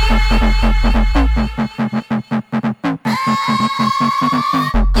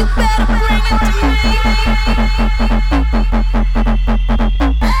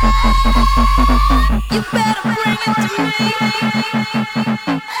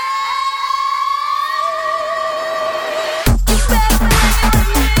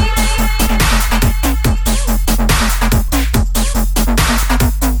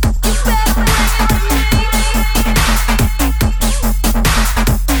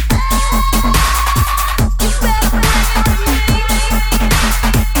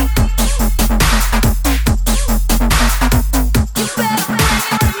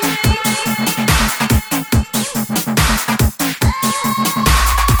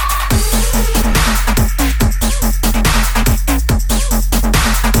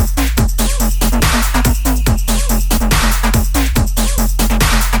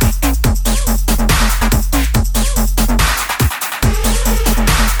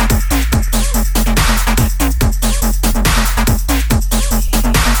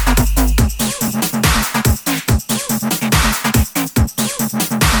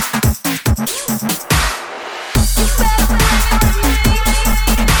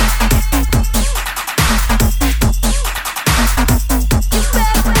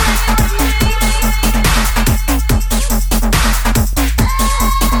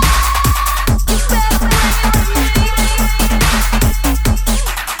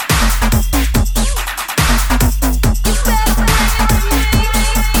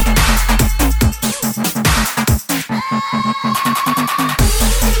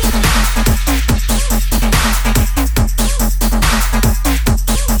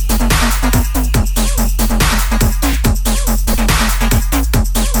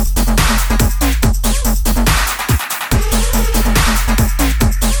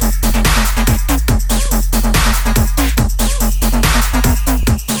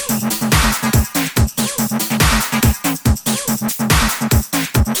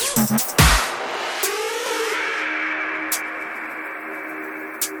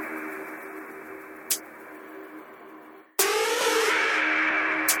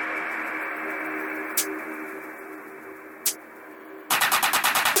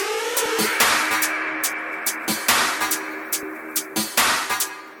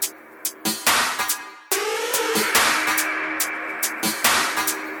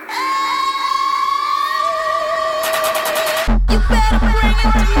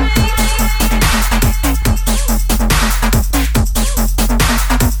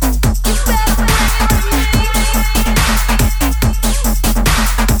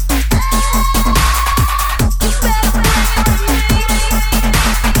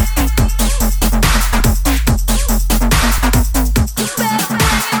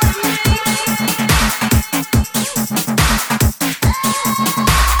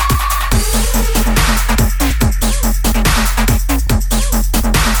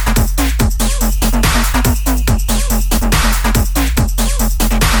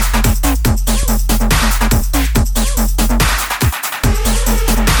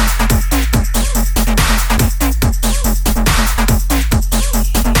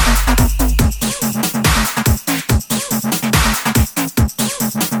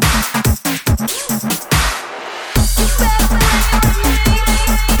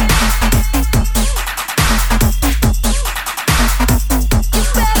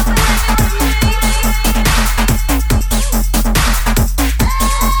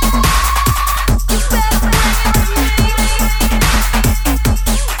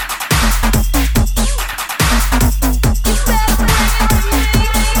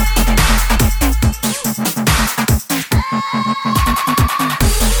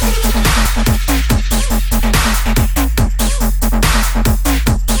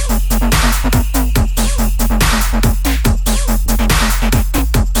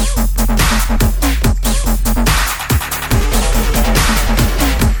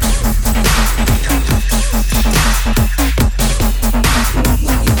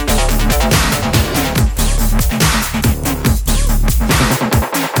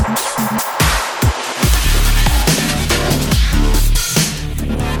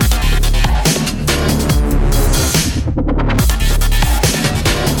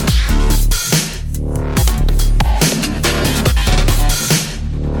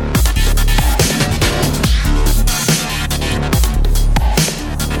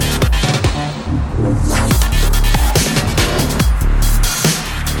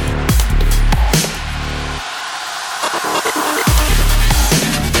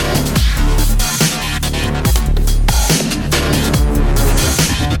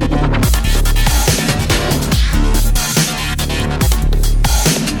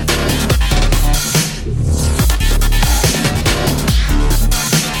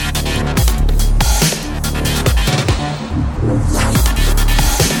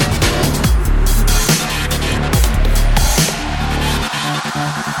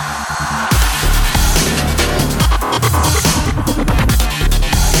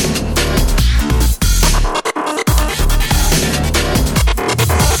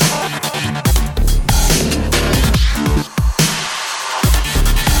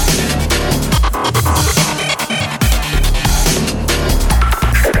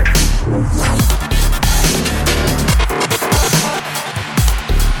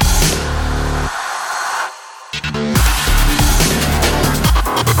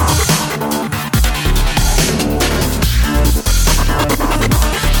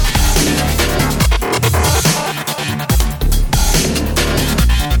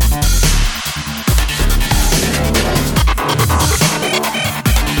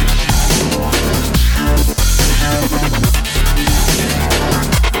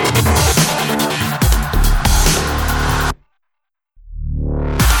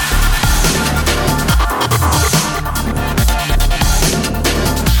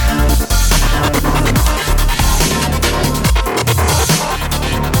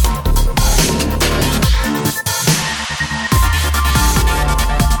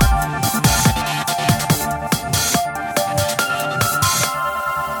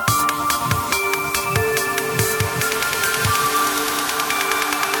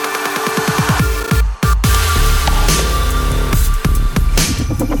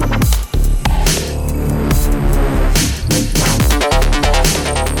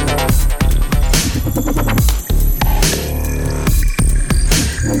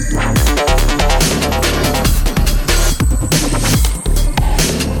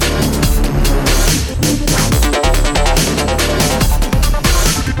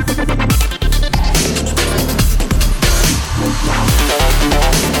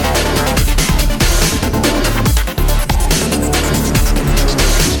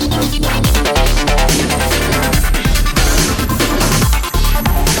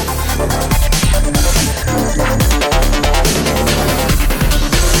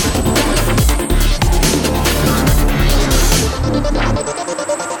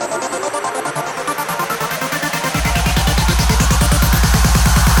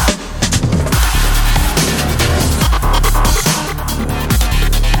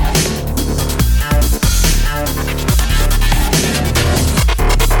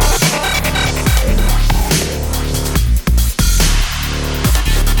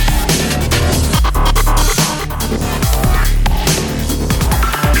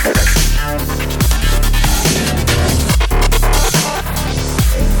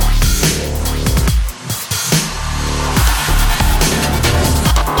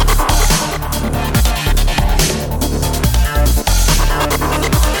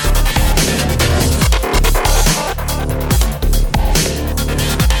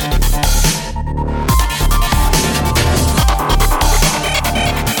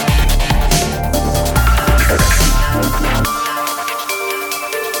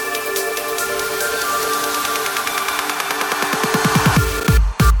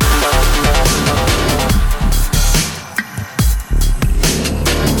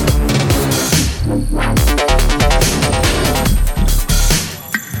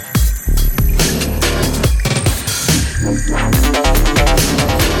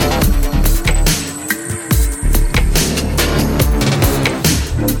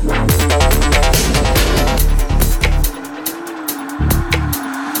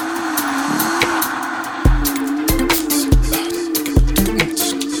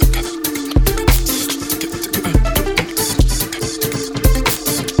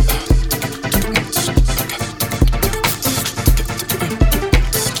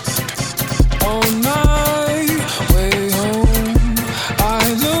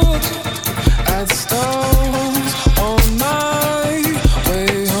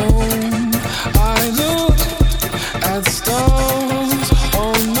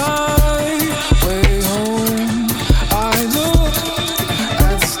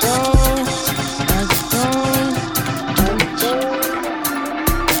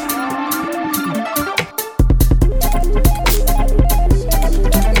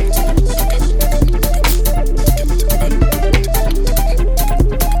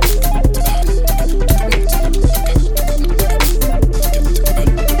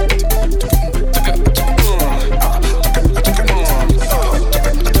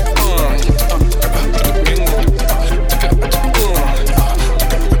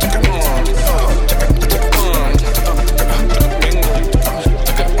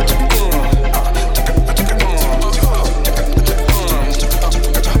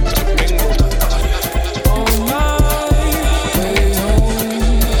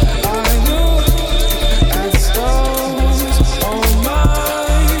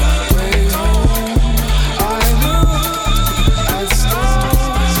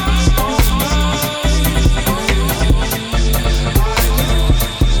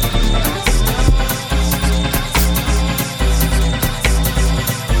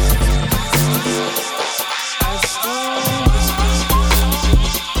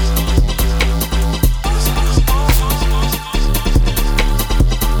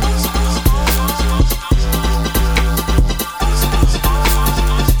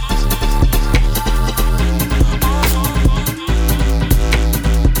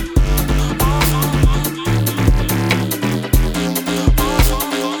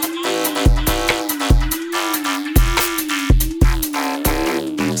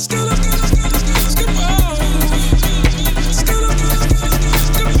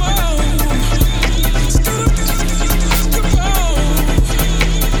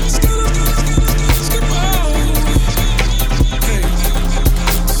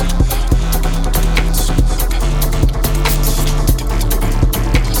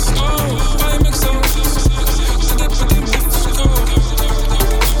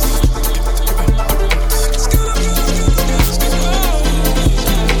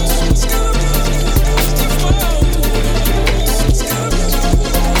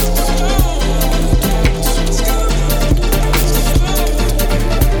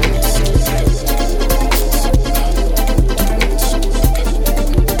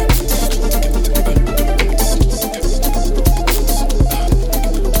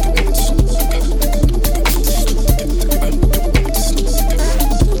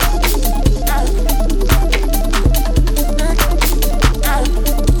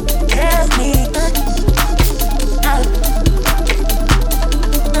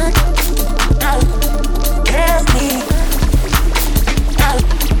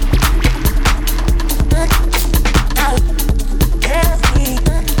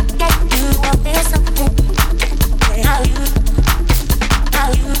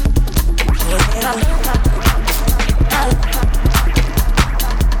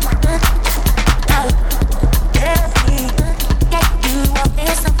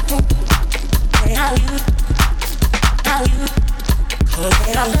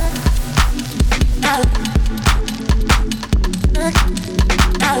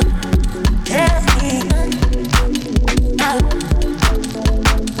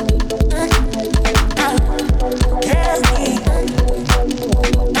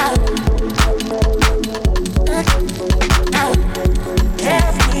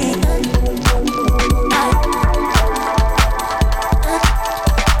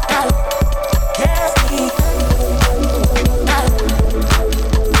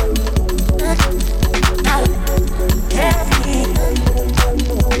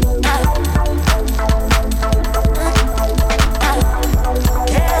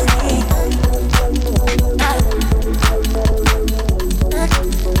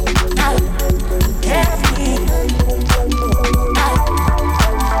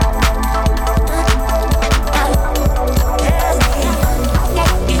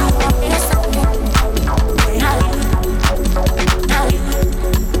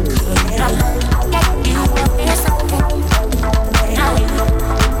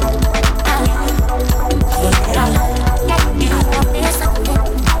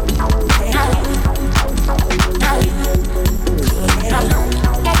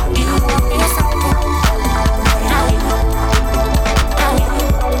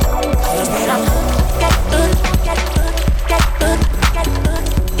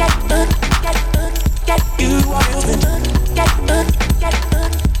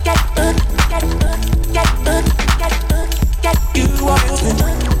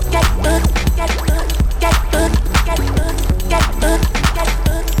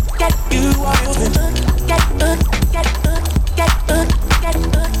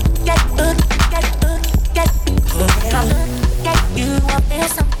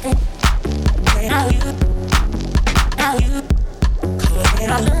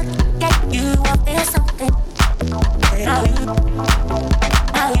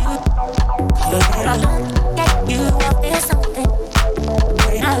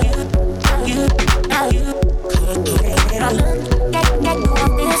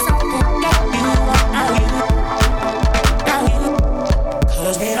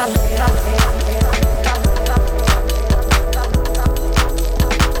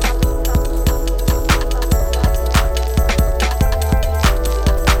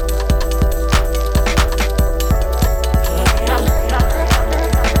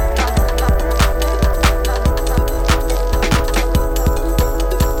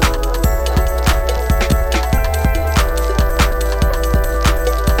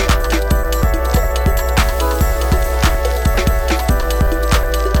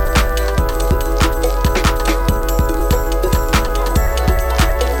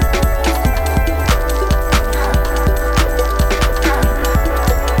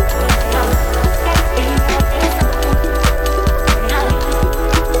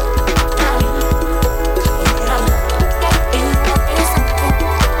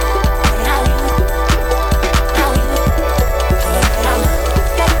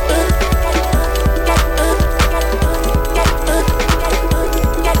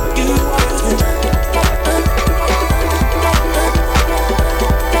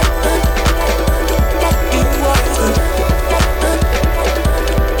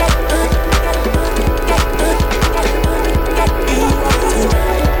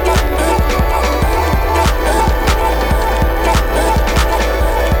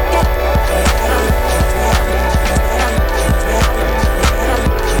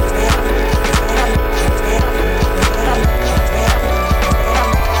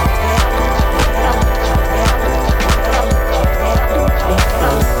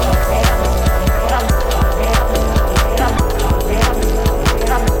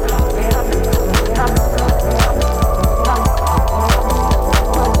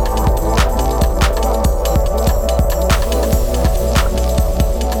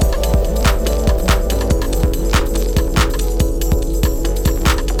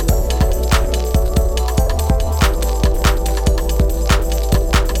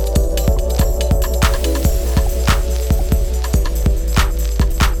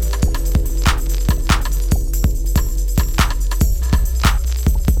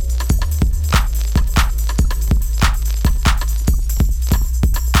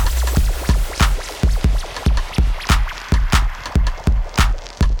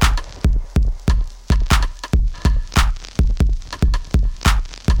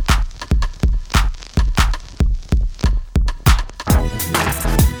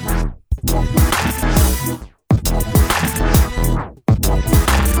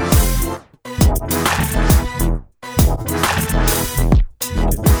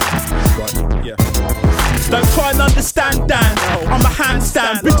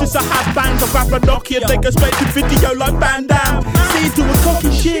Bitches I have bangs, I grab a Nokia, take her straight to video like Van Damme. See to a cocky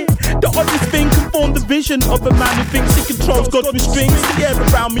shit. The oddest thing can form the vision of a man who thinks he controls God's restraints. The air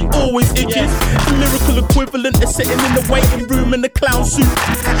around me always itches. The lyrical equivalent is sitting in the waiting room in the clown suit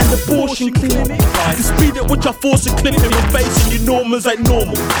at an abortion clinic. The speed at which I force a clip in my face and you normals ain't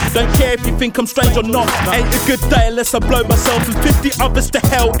normal. Don't care if you think I'm strange or not. Ain't a good day unless I blow myself and 50 others to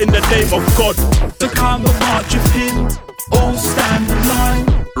hell in the name of God. The karma march of him. All stand in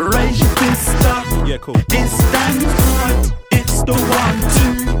line, raise your fist up. Yeah, cool. It stands right, it's the 1,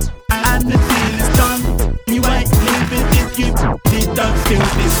 2, and the deal is done. You ain't living if you don't feel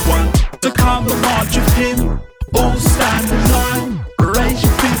this one. The karma march of him. All stand in line, raise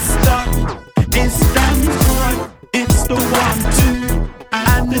your fist up. It stands right, it's the 1, 2,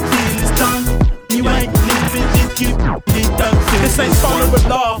 and the deal is done. You ain't living if you don't feel this ain't fun or a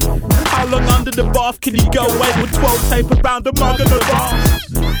laugh. How long under the bath can you go away with 12 tape around the mug and the bath?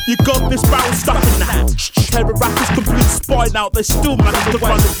 You got this barrel stuck in the hand. Terror rappers complete spine out. They still manage to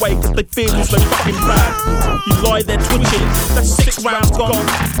run away cause they feel it's so fucking bad. You lie there twitching, that's 6 rounds gone.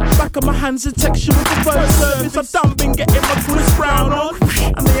 Back of my hands in texture with the road service. I've done been getting my Chris Brown on.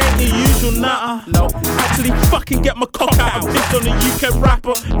 And they ain't the usual natter. No, actually fucking get my cock out and piss on a UK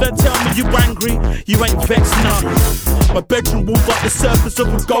rapper. Don't tell me you angry, you ain't vexed none. My bedroom walls like the surface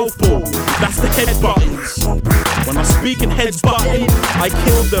of a golf ball. That's the head buttons. When I speak in heads button, I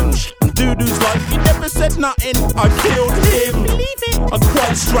kill them and Dude who's like, you never said nothing, I killed him. Believe it. I'm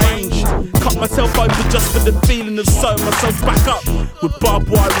quite strange. Cut myself open just for the feeling of sewing myself back up with barbed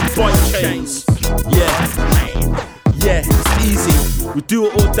wire and bike chains. Yeah, it's easy. We do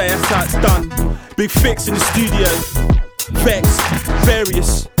it all day, that's how it's done. Big fix in the studio. Vex,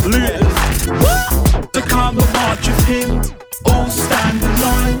 various, Luton. The karma march of him, all stand in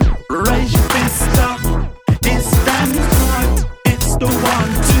line. Raise your fist up, it's stand time. It's the 1,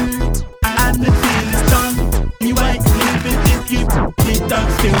 2, and the deal is done. You ain't living if you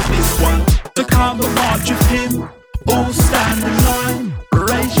don't feel this one. The karma march of him, all stand in line.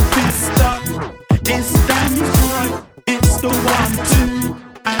 Raise your fist up, it's stand time. It's the 1, 2,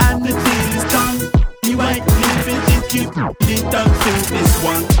 and the deal is done. You ain't living if you don't feel this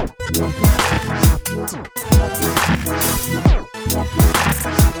one.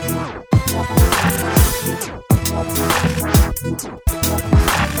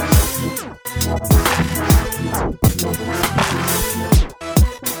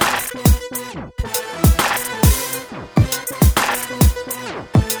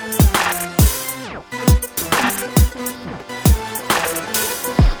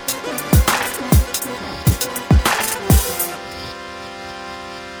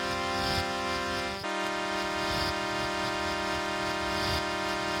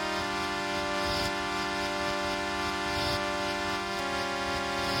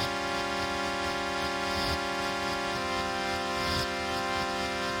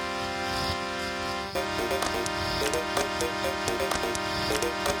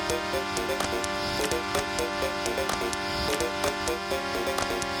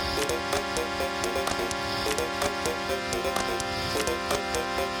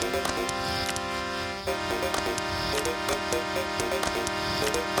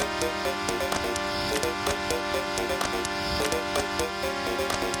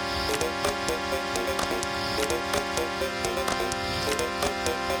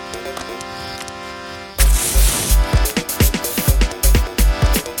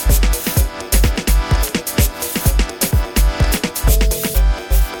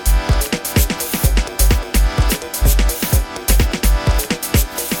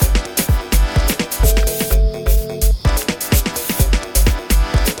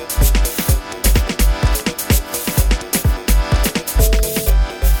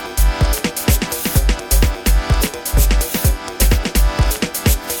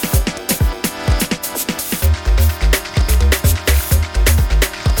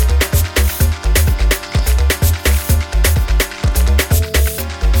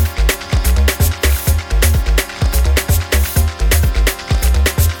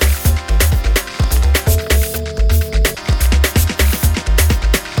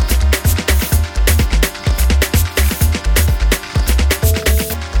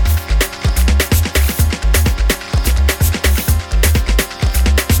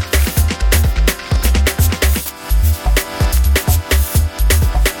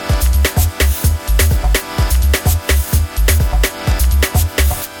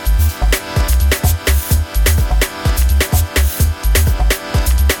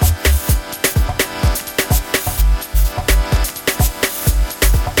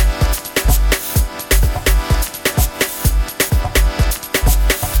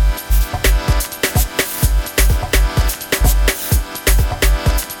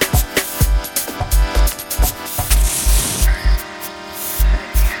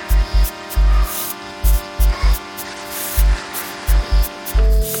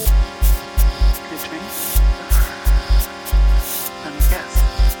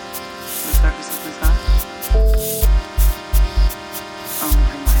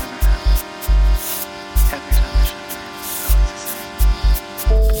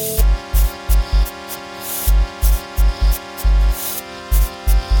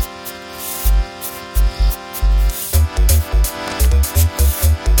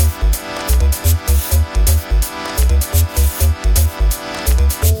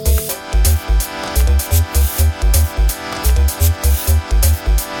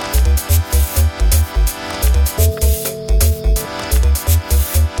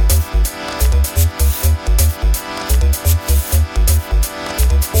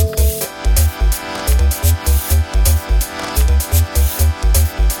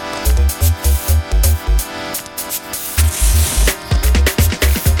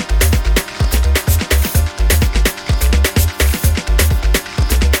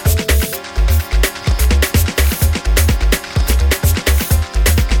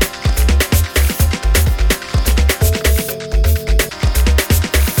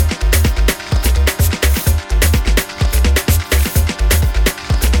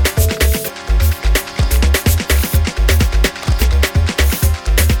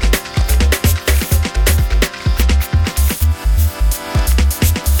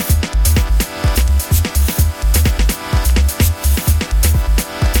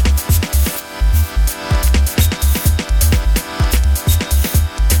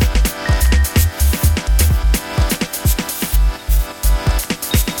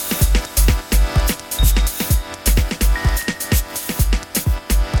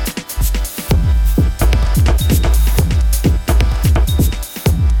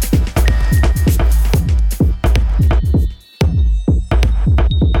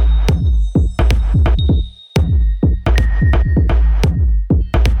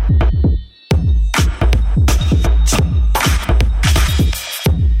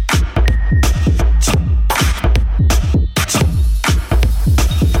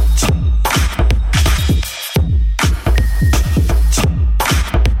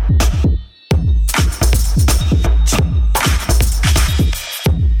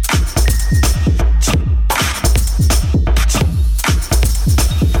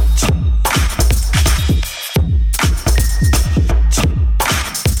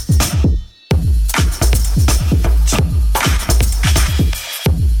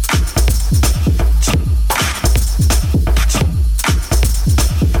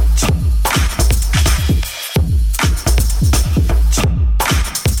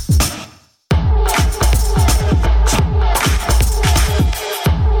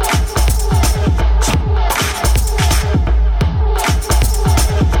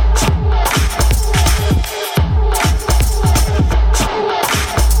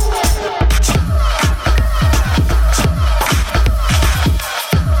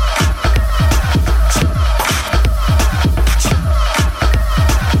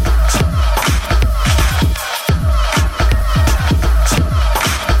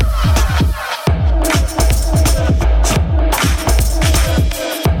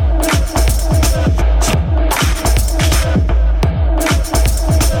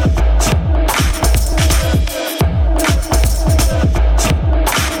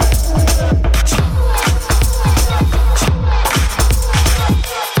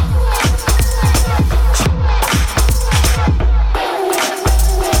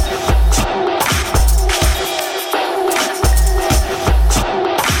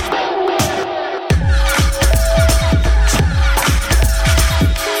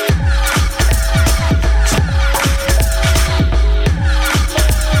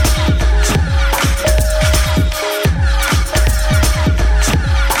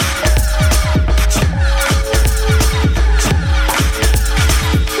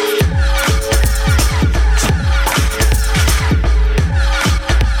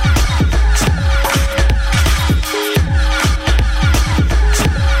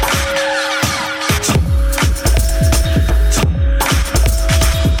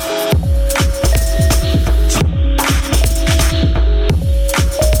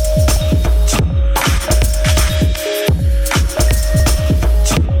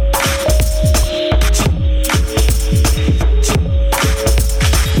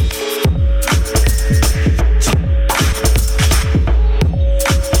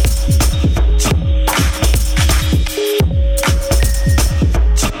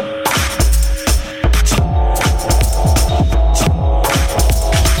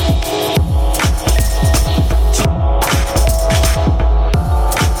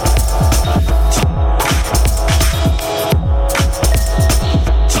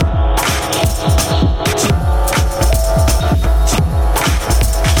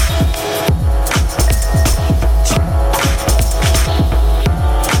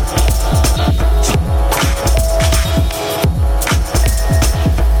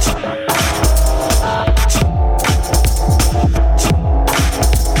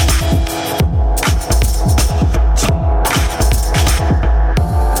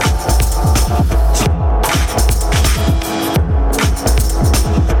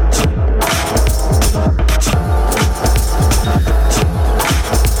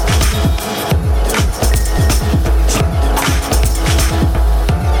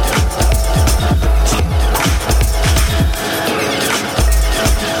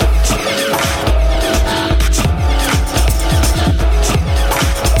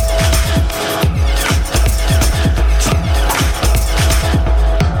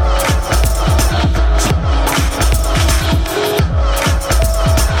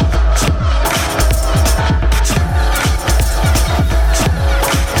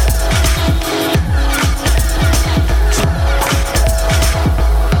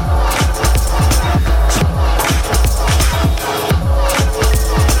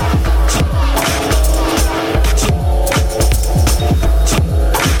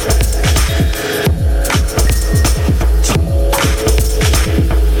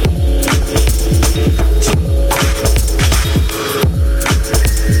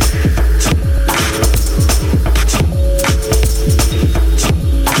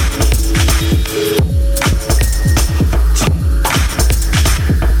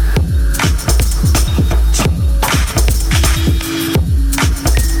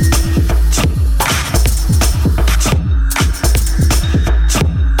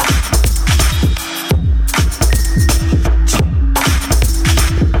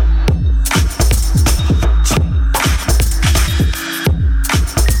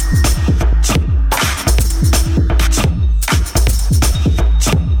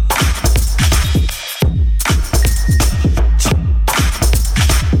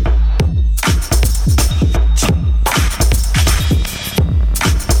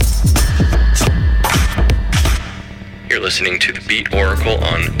 Beat Oracle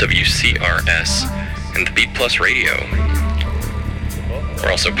on WCRS and the Beat Plus Radio.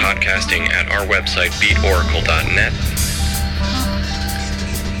 We're also podcasting at our website, beatoracle.net.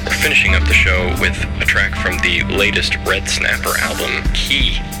 We're finishing up the show with a track from the latest Red Snapper album,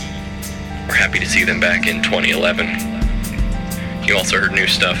 Key. We're happy to see them back in 2011. You also heard new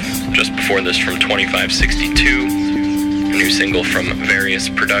stuff just before this from 2562, a new single from Various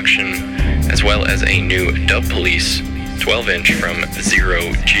Production, as well as a new Dub Police 12-inch from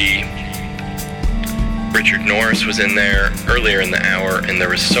Zero G. Richard Norris was in there earlier in the hour, and there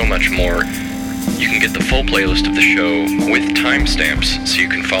was so much more. You can get the full playlist of the show with timestamps, so you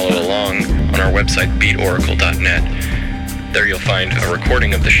can follow along on our website, beatoracle.net. There you'll find a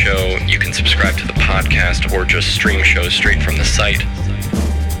recording of the show. You can subscribe to the podcast or just stream shows straight from the site.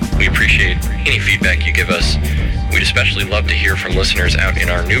 We appreciate any feedback you give us. We'd especially love to hear from listeners out in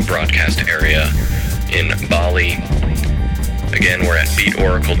our new broadcast area in Bali. Again, we're at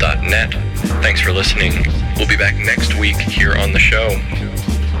beatoracle.net. Thanks for listening. We'll be back next week here on the show.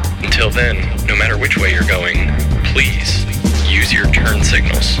 Until then, no matter which way you're going, please use your turn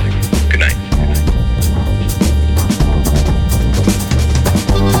signals.